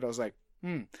barefoot. I was like,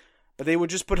 But they would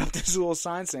just put up this little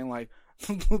sign saying like,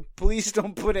 please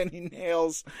don't put any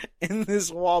nails in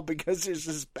this wall because there's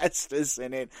asbestos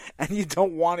in it and you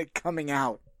don't want it coming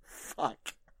out.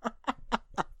 Fuck.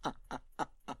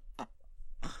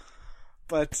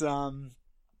 But,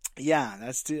 yeah,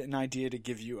 that's an idea to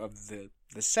give you of the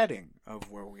setting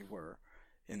of where we were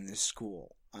in this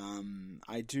school.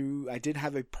 I did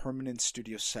have a permanent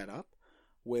studio set up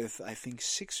with, I think,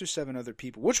 6 or 7 other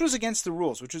people, which was against the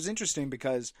rules, which was interesting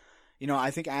because,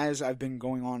 I think as I've been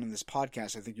going on in this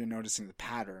podcast, I think you're noticing the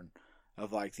pattern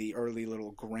of, like, the early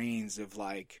little grains of,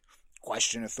 like,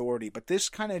 question authority. But this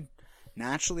kind of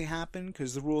naturally happened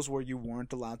because the rules were you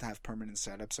weren't allowed to have permanent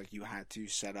setups. Like, you had to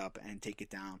set up and take it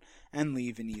down and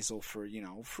leave an easel for,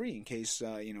 free in case,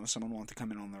 someone wanted to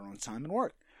come in on their own time and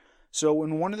work. So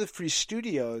in one of the free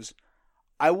studios,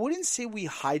 I wouldn't say we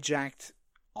hijacked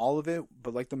all of it,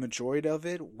 but like the majority of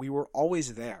it, we were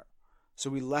always there. So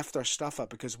we left our stuff up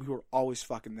because we were always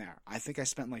fucking there. I think I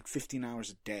spent like 15 hours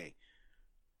a day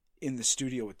in the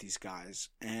studio with these guys.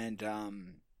 And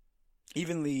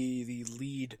even the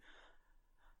lead,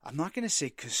 I'm not going to say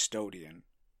custodian.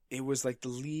 It was like the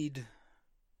lead,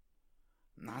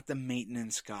 not the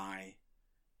maintenance guy,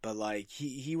 but like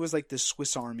he was like the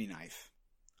Swiss Army knife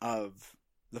of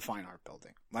the fine art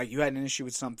building. Like you had an issue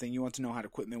with something, you want to know how the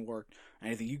equipment worked,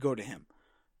 anything, you go to him.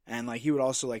 And like he would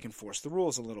also like enforce the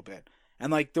rules a little bit.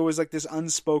 And like there was like this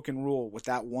unspoken rule with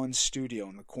that one studio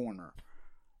in the corner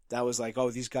that was like,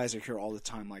 oh, these guys are here all the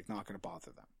time, like not going to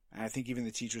bother them. And I think even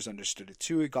the teachers understood it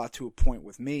too. It got to a point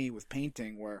with me with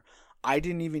painting where I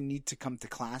didn't even need to come to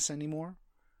class anymore.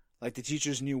 Like the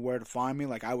teachers knew where to find me.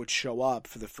 Like I would show up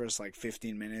for the first like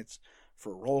 15 minutes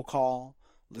for a roll call,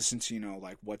 listen to,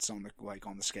 like what's on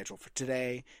the schedule for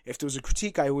today. If there was a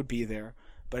critique, I would be there.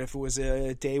 But if it was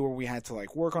a day where we had to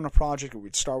like work on a project or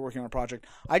we'd start working on a project,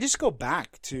 I just go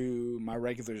back to my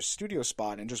regular studio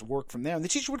spot and just work from there. And the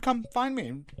teacher would come find me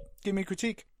and give me a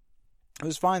critique. It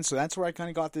was fine. So that's where I kind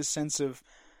of got this sense of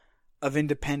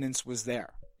independence was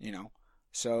there,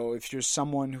 So if you're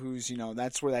someone who's,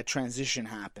 that's where that transition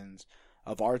happens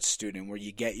of art student where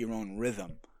you get your own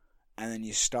rhythm. And then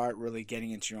you start really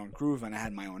getting into your own groove. And I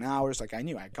had my own hours. Like I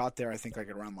knew I got there, I think like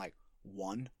around like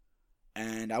 1.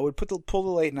 And I would pull the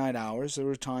late night hours. There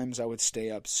were times I would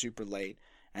stay up super late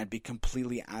and be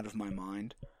completely out of my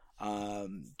mind,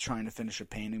 trying to finish a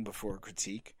painting before a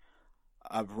critique.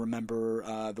 I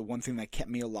remember the one thing that kept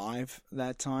me alive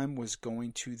that time was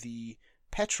going to the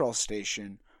petrol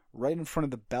station right in front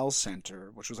of the Bell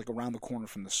Center, which was like around the corner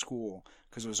from the school,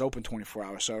 because it was open 24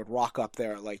 hours. So I would rock up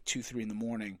there at like 2, 3 in the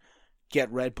morning,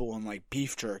 get Red Bull and like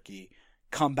beef jerky,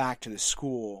 come back to the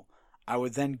school. I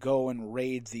would then go and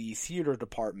raid the theater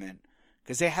department,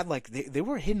 because they had like, they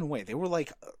were hidden away. They were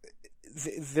like,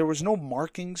 there was no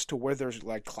markings to where their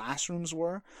like classrooms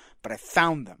were, but I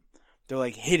found them. They're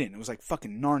like hidden. It was like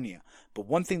fucking Narnia. But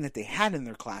one thing that they had in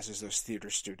their classes, those theater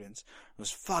students,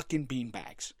 was fucking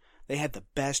beanbags. They had the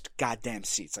best goddamn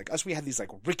seats. Like us, we had these like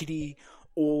rickety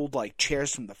old like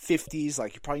chairs from the 50s.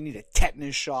 Like you probably need a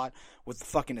tetanus shot with the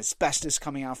fucking asbestos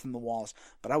coming out from the walls.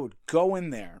 But I would go in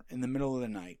there in the middle of the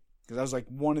night, because I was like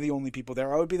one of the only people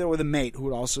there. I would be there with a mate who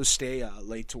would also stay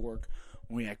late to work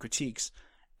when we had critiques.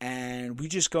 And we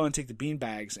just go and take the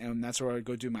beanbags, and that's where I would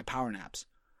go do my power naps.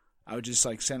 I would just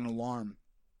like set an alarm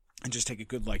and just take a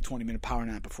good like 20-minute power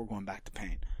nap before going back to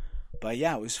paint. But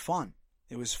yeah, it was fun.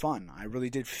 It was fun. I really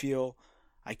did feel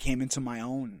I came into my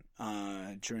own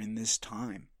during this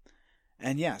time.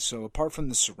 And yeah, so apart from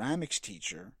the ceramics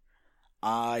teacher,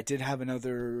 I did have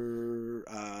another,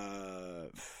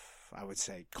 I would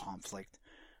say, conflict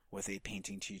with a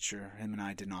painting teacher. Him and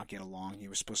I did not get along. He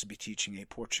was supposed to be teaching a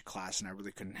portrait class, and I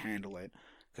really couldn't handle it,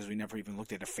 because we never even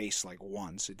looked at a face like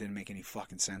once. It didn't make any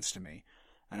fucking sense to me.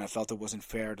 And I felt it wasn't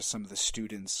fair to some of the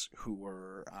students who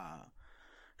were,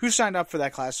 who signed up for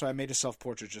that class, so I made a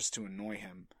self-portrait just to annoy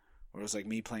him. Or it was like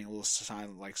me playing a little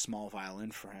silent, like small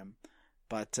violin for him.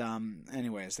 But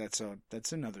anyways, that's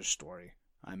another story.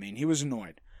 I mean, he was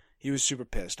annoyed. He was super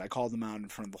pissed. I called him out in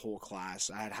front of the whole class.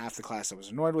 I had half the class that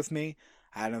was annoyed with me.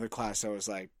 I had another class that was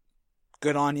like,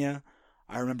 good on ya.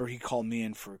 I remember he called me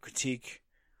in for a critique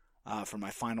for my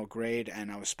final grade, and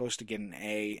I was supposed to get an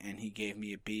A, and he gave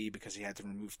me a B because he had to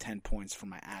remove 10 points from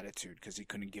my attitude because he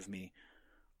couldn't give me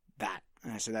that.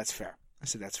 And I said, that's fair. I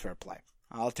said, that's fair play.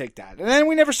 I'll take that. And then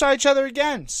we never saw each other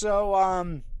again.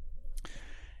 So,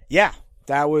 yeah,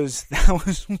 that was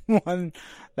one.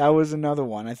 That was another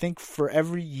one. I think for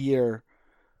every year,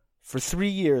 for 3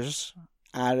 years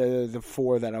out of the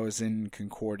 4 that I was in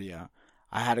Concordia,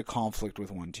 I had a conflict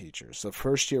with one teacher. So the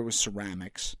first year was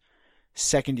ceramics.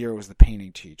 Second year was the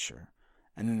painting teacher.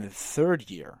 And then the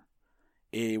third year,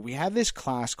 we had this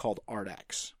class called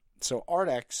ArtX. So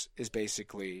ArtX is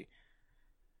basically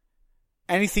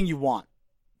anything you want.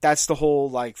 That's the whole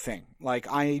like thing. Like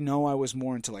I know I was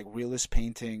more into like realist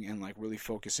painting and like really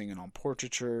focusing in on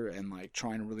portraiture and like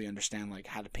trying to really understand like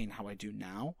how to paint how I do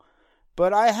now.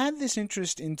 But I had this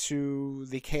interest into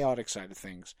the chaotic side of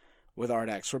things with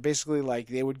ArtX, where basically like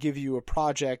they would give you a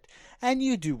project and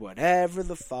you do whatever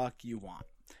the fuck you want.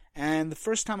 And the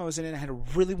first time I was in it, I had a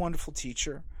really wonderful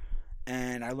teacher,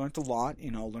 and I learned a lot,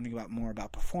 learning more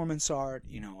about performance art,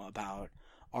 about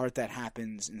art that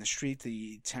happens in the street,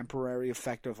 the temporary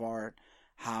effect of art,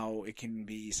 how it can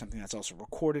be something that's also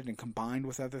recorded and combined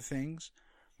with other things.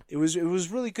 It was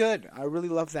really good. I really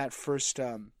loved that first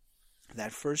year.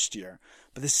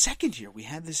 But the second year, we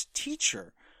had this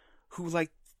teacher who,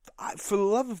 like, for the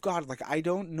love of God, like, I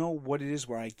don't know what it is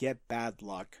where I get bad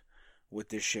luck with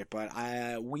this shit, but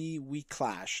we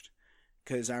clashed,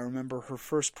 because I remember her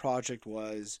first project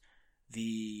was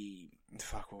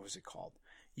what was it called?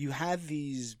 You had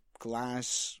these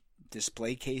glass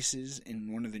display cases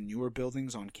in one of the newer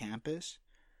buildings on campus.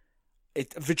 A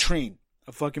fucking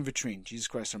vitrine. Jesus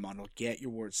Christ, Armando, get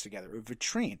your words together. A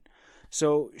vitrine.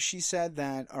 So she said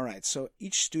that, all right, so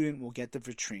each student will get the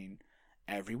vitrine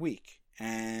every week,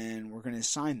 and we're going to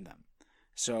assign them.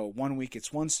 So one week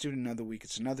it's one student, another week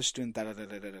it's another student,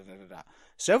 da-da-da-da-da-da-da.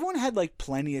 So everyone had like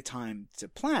plenty of time to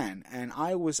plan, and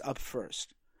I was up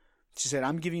first. She said,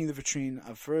 I'm giving you the vitrine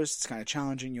up first. It's kind of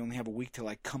challenging. You only have a week to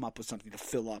like come up with something to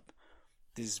fill up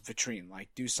this vitrine. Like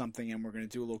do something, and we're going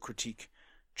to do a little critique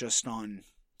just on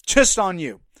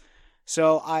you.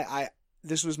 So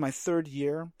this was my third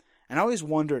year, and I always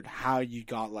wondered how you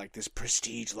got like this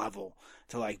prestige level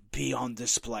to like be on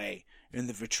display in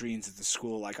the vitrines at the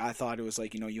school. Like I thought it was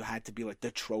like, you had to be like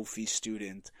the trophy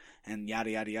student and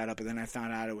yada yada yada. But then I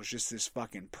found out it was just this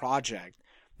fucking project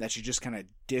that you just kind of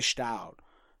dished out.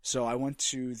 So I went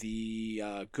to the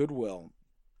Goodwill.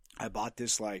 I bought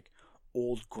this like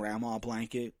old grandma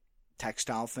blanket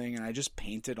textile thing, and I just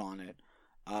painted on it.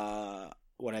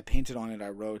 What I painted on it, I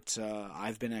wrote,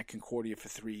 I've been at Concordia for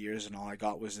 3 years, and all I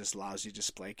got was this lousy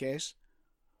display case.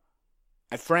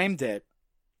 I framed it,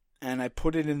 and I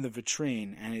put it in the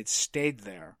vitrine, and it stayed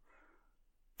there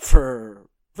for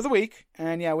the week.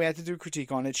 And yeah, we had to do a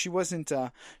critique on it. She wasn't,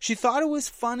 she thought it was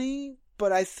funny,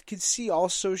 but I could see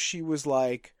also she was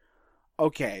like,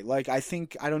 okay, like I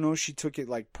don't know if she took it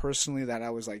like personally that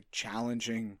I was like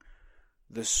challenging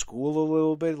the school a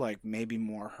little bit, like maybe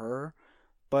more her.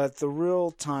 But the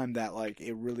real time that like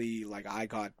it really like I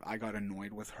got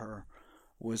annoyed with her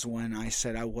was when I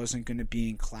said I wasn't going to be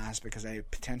in class because I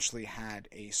potentially had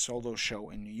a solo show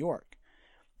in New York.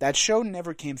 That show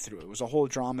never came through. It was a whole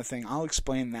drama thing. I'll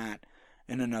explain that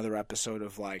in another episode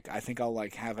of like, I think I'll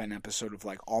like have an episode of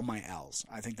like all my L's.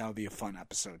 I think that would be a fun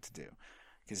episode to do.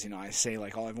 Because, I say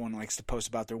like all everyone likes to post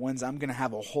about their wins. I'm going to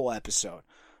have a whole episode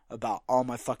about all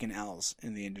my fucking L's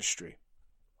in the industry.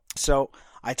 So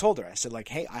I told her, I said like,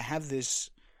 hey, I have this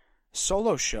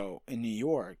solo show in New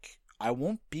York. I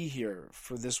won't be here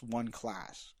for this one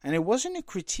class. And it wasn't a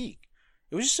critique.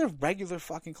 It was just a regular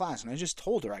fucking class. And I just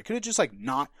told her. I could have just like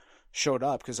not showed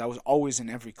up because I was always in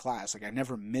every class. Like I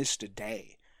never missed a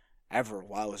day ever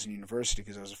while I was in university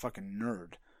because I was a fucking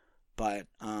nerd. But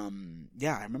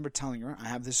yeah, I remember telling her I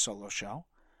have this solo show.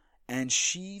 And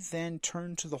she then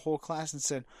turned to the whole class and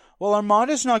said, well,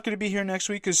 Armando's not going to be here next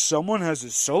week because someone has a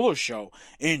solo show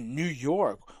in New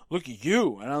York. Look at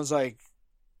you. And I was like,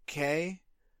 okay.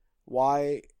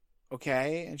 Why?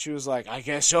 Okay. And she was like, I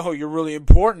guess so. You're really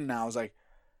important now. I was like,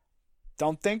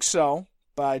 don't think so.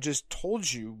 But I just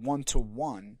told you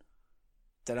 1-to-1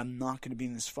 that I'm not going to be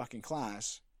in this fucking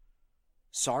class.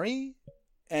 Sorry?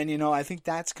 And, I think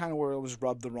that's kind of where it was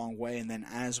rubbed the wrong way. And then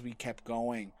as we kept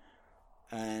going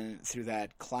and through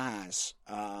that class,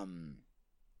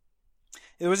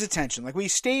 there was a tension. Like, we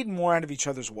stayed more out of each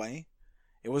other's way.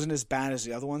 It wasn't as bad as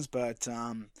the other ones. But,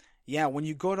 yeah, when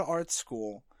you go to art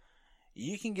school,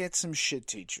 you can get some shit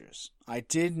teachers. I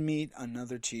did meet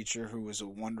another teacher who was a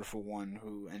wonderful one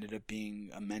who ended up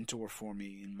being a mentor for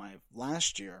me in my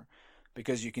last year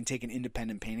because you can take an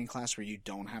independent painting class where you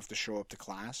don't have to show up to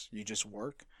class. You just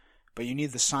work. But you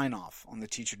need the sign-off on the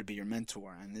teacher to be your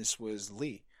mentor, and this was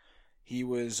Lee. He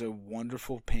was a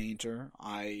wonderful painter.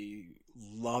 I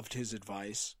loved his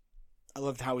advice. I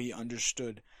loved how he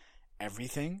understood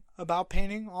everything about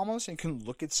painting almost and can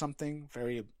look at something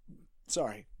very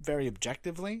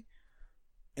objectively,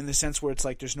 in the sense where it's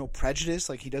like there's no prejudice.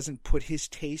 Like he doesn't put his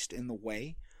taste in the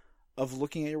way of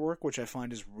looking at your work, which I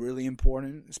find is really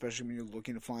important, especially when you're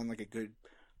looking to find like a good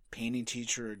painting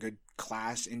teacher or a good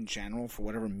class in general for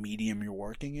whatever medium you're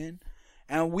working in.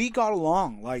 And we got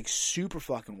along like super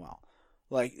fucking well.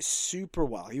 Like super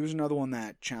well. He was another one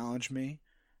that challenged me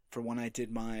for when I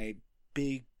did my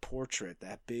big portrait,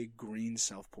 that big green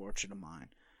self-portrait of mine.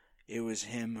 It was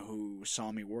him who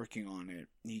saw me working on it.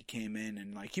 He came in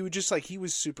and like he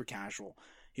was super casual.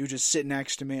 He would just sit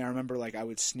next to me. I remember like I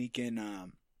would sneak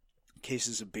in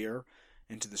cases of beer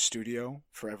into the studio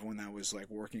for everyone that was like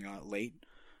working out late.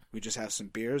 We'd just have some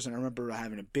beers, and I remember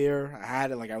having a beer. I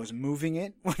had it like I was moving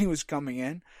it when he was coming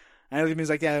in. And he was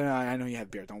like, yeah, no, I know you have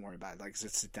beer. Don't worry about it. Like,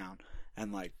 sit down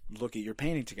and like look at your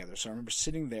painting together. So I remember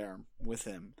sitting there with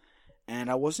him. And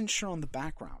I wasn't sure on the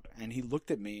background. And he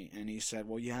looked at me and he said,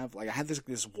 well, you have, like, I had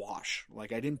this wash.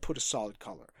 Like, I didn't put a solid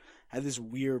color. I had this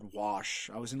weird wash.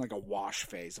 I was in, like, a wash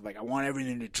phase of, like, I want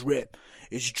everything to drip.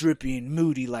 It's drippy and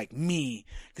moody like me.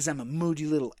 Because I'm a moody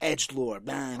little edgelord.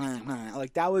 Blah, blah, blah.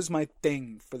 Like, that was my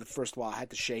thing for the first while. I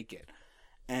had to shake it.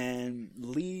 And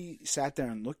Lee sat there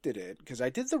and looked at it. Because I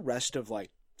did the rest of, like,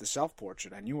 the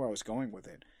self-portrait. I knew where I was going with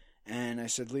it. And I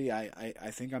said, Lee, I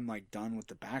think I'm, like, done with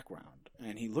the background.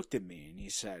 And he looked at me and he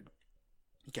said,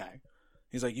 okay.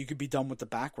 He's like, you could be done with the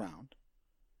background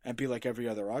and be like every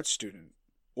other art student.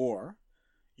 Or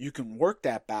you can work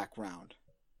that background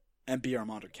and be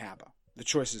Armando Caba. The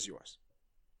choice is yours.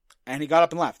 And he got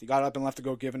up and left. He got up and left to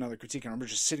go give another critique. And I remember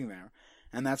just sitting there.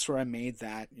 And that's where I made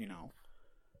that,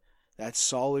 that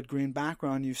solid green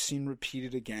background you've seen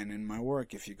repeated again in my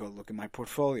work. If you go look at my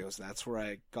portfolios, that's where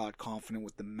I got confident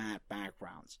with the matte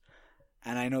backgrounds.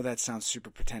 And I know that sounds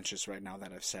super pretentious right now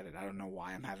that I've said it. I don't know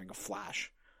why I'm having a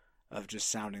flash of just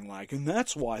sounding like, and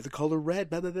that's why the color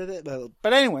red, blah, blah, blah, blah.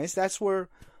 But anyways, that's where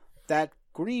that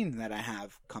green that I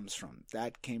have comes from.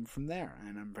 That came from there,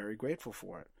 and I'm very grateful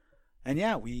for it. And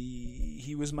yeah,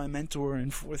 he was my mentor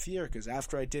in fourth year, because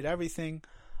after I did everything,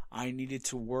 I needed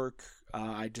to work.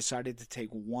 I decided to take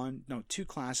 2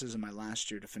 classes in my last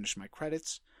year to finish my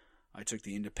credits. I took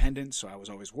the independent, so I was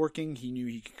always working. He knew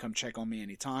he could come check on me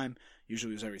anytime.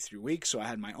 Usually it was every 3 weeks, so I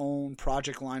had my own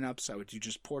project lineups. I would do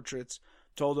just portraits.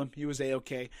 Told him he was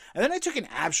A-okay. And then I took an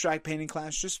abstract painting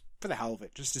class just for the hell of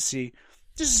it, just to see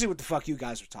what the fuck you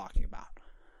guys were talking about.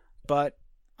 But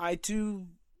I do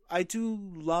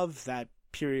love that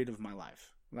period of my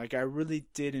life. Like, I really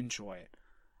did enjoy it.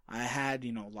 I had,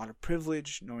 a lot of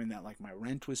privilege knowing that, like, my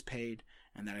rent was paid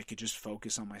and that I could just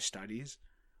focus on my studies.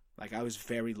 Like, I was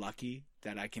very lucky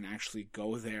that I can actually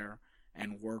go there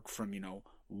and work from,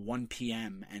 1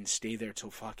 p.m. and stay there till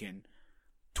fucking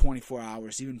 24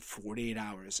 hours, even 48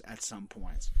 hours at some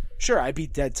points. Sure, I'd be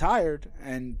dead tired,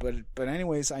 but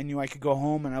anyways, I knew I could go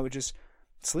home and I would just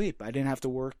sleep. I didn't have to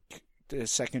work a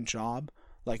second job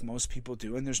like most people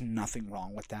do, and there's nothing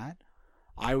wrong with that.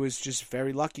 I was just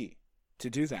very lucky to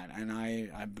do that, and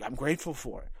I'm grateful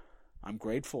for it. I'm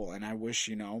grateful, and I wish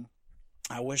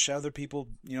other people,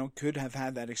 could have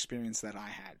had that experience that I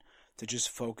had, to just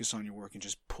focus on your work and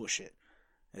just push it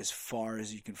as far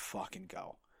as you can fucking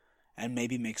go. And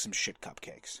maybe make some shit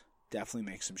cupcakes.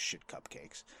 Definitely make some shit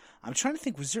cupcakes. I'm trying to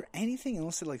think, was there anything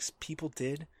else that, like, people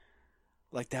did?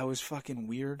 Like, that was fucking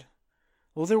weird?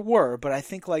 Well, there were, but I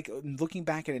think, like, looking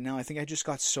back at it now, I think I just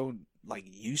got so, like,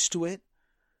 used to it.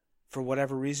 For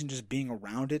whatever reason, just being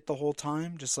around it the whole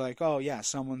time. Just like, oh, yeah,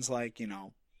 someone's like,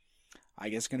 I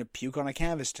guess going to puke on a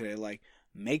canvas today. Like,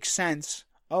 makes sense.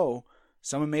 Oh,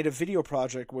 someone made a video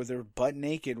project where they're butt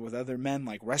naked with other men,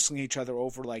 like, wrestling each other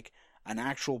over, like, an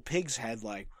actual pig's head.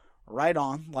 Like, right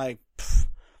on. Like,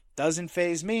 doesn't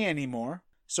faze me anymore.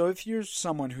 So if you're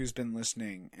someone who's been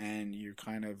listening and you're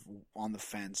kind of on the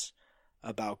fence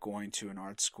about going to an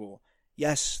art school,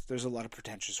 yes, there's a lot of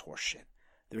pretentious horseshit.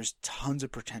 There's tons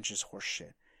of pretentious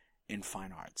horseshit in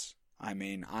fine arts. I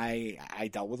mean, I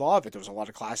dealt with all of it. There was a lot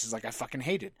of classes like I fucking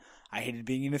hated. I hated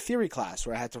being in a theory class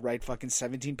where I had to write fucking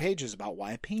 17 pages about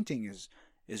why a painting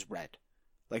is red.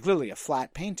 Like, literally a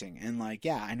flat painting. And, like,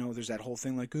 yeah, I know there's that whole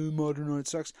thing like, oh, modern art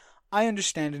sucks. I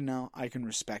understand it now. I can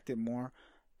respect it more.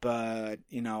 But,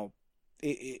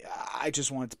 I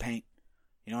just wanted to paint.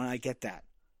 And I get that.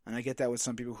 And I get that with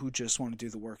some people who just want to do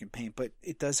the work and paint. But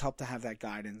it does help to have that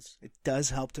guidance. It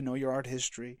does help to know your art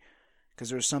history. Because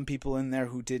there are some people in there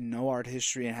who didn't know art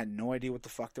history and had no idea what the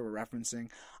fuck they were referencing.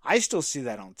 I still see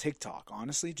that on TikTok,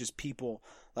 honestly. Just people,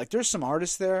 like, there's some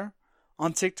artists there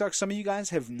on TikTok. Some of you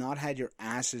guys have not had your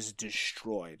asses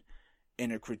destroyed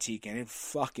in a critique, and it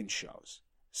fucking shows.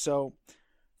 So,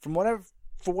 for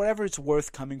whatever it's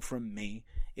worth coming from me,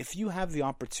 if you have the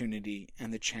opportunity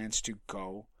and the chance to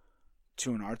go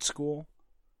to an art school,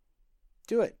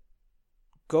 do it.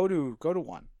 Go to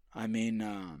one. I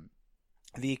mean,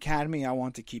 the academy I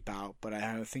want to keep out, but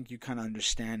I think you kind of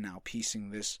understand now, piecing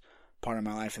this part of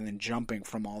my life and then jumping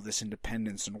from all this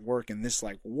independence and work in this,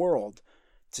 like, world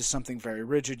to something very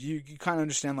rigid. You kind of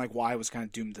understand, like, why I was kind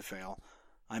of doomed to fail.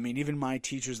 I mean, even my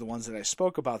teachers, the ones that I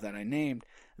spoke about, that I named,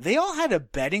 they all had a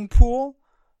betting pool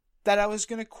that I was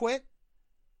going to quit.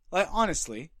 Like,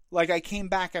 honestly, like, I came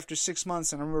back after 6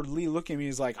 months, and I remember Lee looking at me,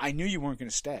 he's like, I knew you weren't going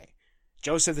to stay.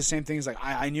 Joe said the same thing. He's like,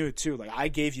 I knew it too. Like, I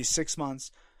gave you 6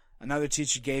 months. Another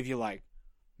teacher gave you, like,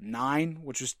 9,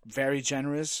 which was very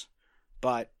generous.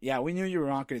 But, yeah, we knew you were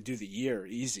not going to do the year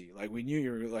easy. Like, we knew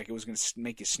you were, like, it was going to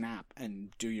make you snap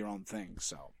and do your own thing.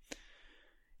 So,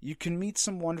 you can meet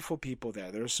some wonderful people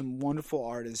there. There are some wonderful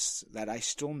artists that I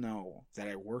still know, that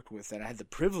I worked with, that I had the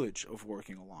privilege of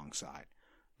working alongside,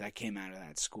 that came out of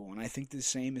that school. And I think the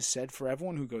same is said for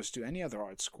everyone who goes to any other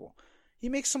art school. You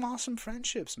make some awesome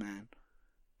friendships, man.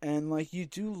 And, like, you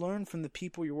do learn from the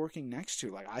people you're working next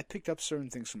to. Like, I picked up certain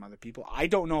things from other people. I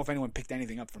don't know if anyone picked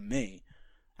anything up from me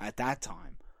at that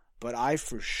time. But I,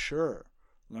 for sure,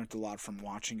 learned a lot from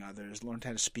watching others, learned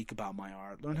how to speak about my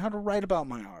art, learned how to write about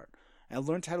my art, and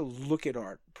learned how to look at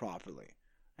art properly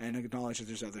and acknowledge that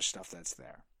there's other stuff that's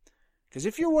there. Because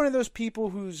if you're one of those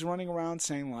people who's running around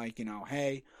saying, like,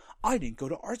 hey, I didn't go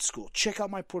to art school, check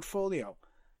out my portfolio.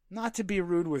 Not to be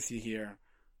rude with you here,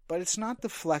 but it's not the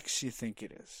flex you think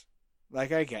it is.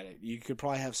 Like, I get it. You could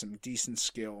probably have some decent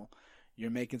skill.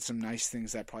 You're making some nice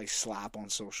things that probably slap on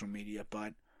social media,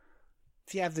 but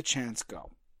if you have the chance, go.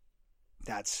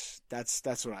 That's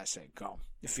what I say. Go.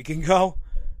 If you can go,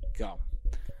 go.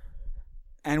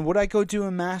 And would I go do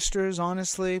a master's,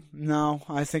 honestly? No,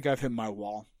 I think I've hit my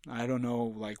wall. I don't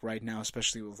know, like, right now,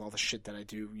 especially with all the shit that I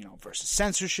do, versus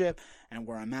censorship and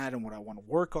where I'm at and what I want to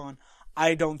work on.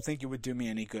 I don't think it would do me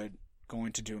any good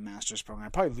going to do a master's program.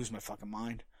 I'd probably lose my fucking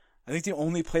mind. I think the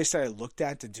only place that I looked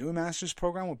at to do a master's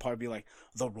program would probably be, like,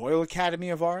 the Royal Academy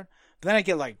of Art. But then I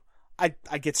get, like,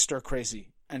 I get stir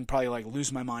crazy and probably, like,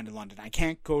 lose my mind in London. I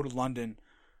can't go to London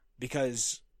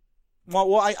because,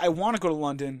 well, I want to go to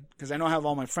London because I know I have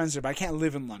all my friends there, but I can't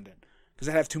live in London because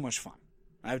I'd have too much fun.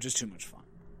 I have just too much fun.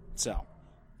 So,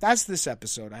 that's this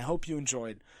episode. I hope you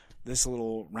enjoyed this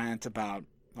little rant about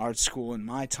art school and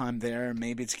my time there.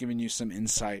 Maybe it's giving you some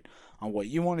insight on what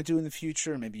you want to do in the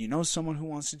future. Maybe you know someone who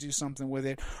wants to do something with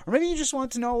it. Or maybe you just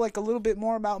want to know, like, a little bit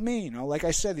more about me. Like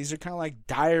I said, these are kind of like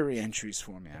diary entries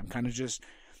for me. I'm kind of just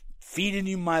feeding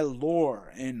you my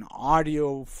lore in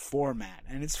audio format.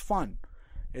 And it's fun.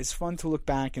 It's fun to look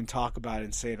back and talk about it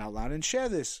and say it out loud and share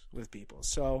this with people.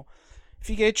 So, if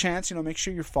you get a chance, make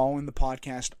sure you're following the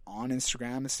podcast on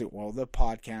Instagram. It's the World of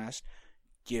Podcast.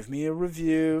 Give me a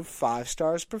review, 5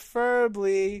 stars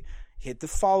preferably. Hit the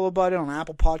follow button on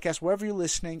Apple Podcasts, wherever you're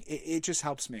listening. It just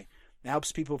helps me. It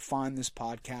helps people find this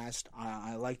podcast.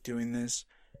 I like doing this.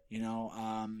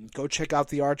 Go check out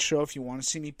the art show if you want to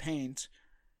see me paint.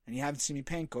 And you haven't seen me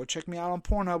paint, go check me out on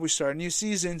Pornhub. We start a new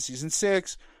season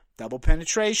 6. Double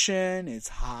penetration. It's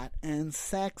hot and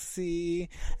sexy.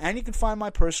 And you can find my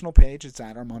personal page. It's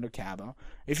at Armando Cabo.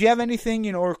 If you have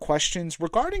anything, or questions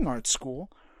regarding art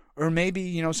school, or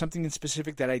maybe, something in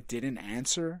specific that I didn't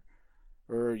answer,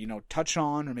 or, touch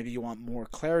on, or maybe you want more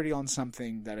clarity on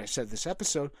something that I said this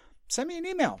episode, send me an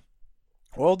email.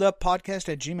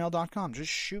 worlduppodcast@gmail.com.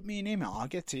 Just shoot me an email. I'll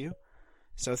get to you.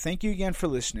 So thank you again for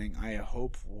listening. I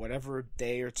hope whatever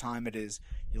day or time it is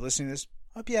you're listening to this,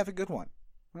 I hope you have a good one.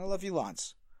 I love you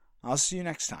lots. I'll see you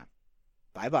next time.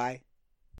 Bye-bye.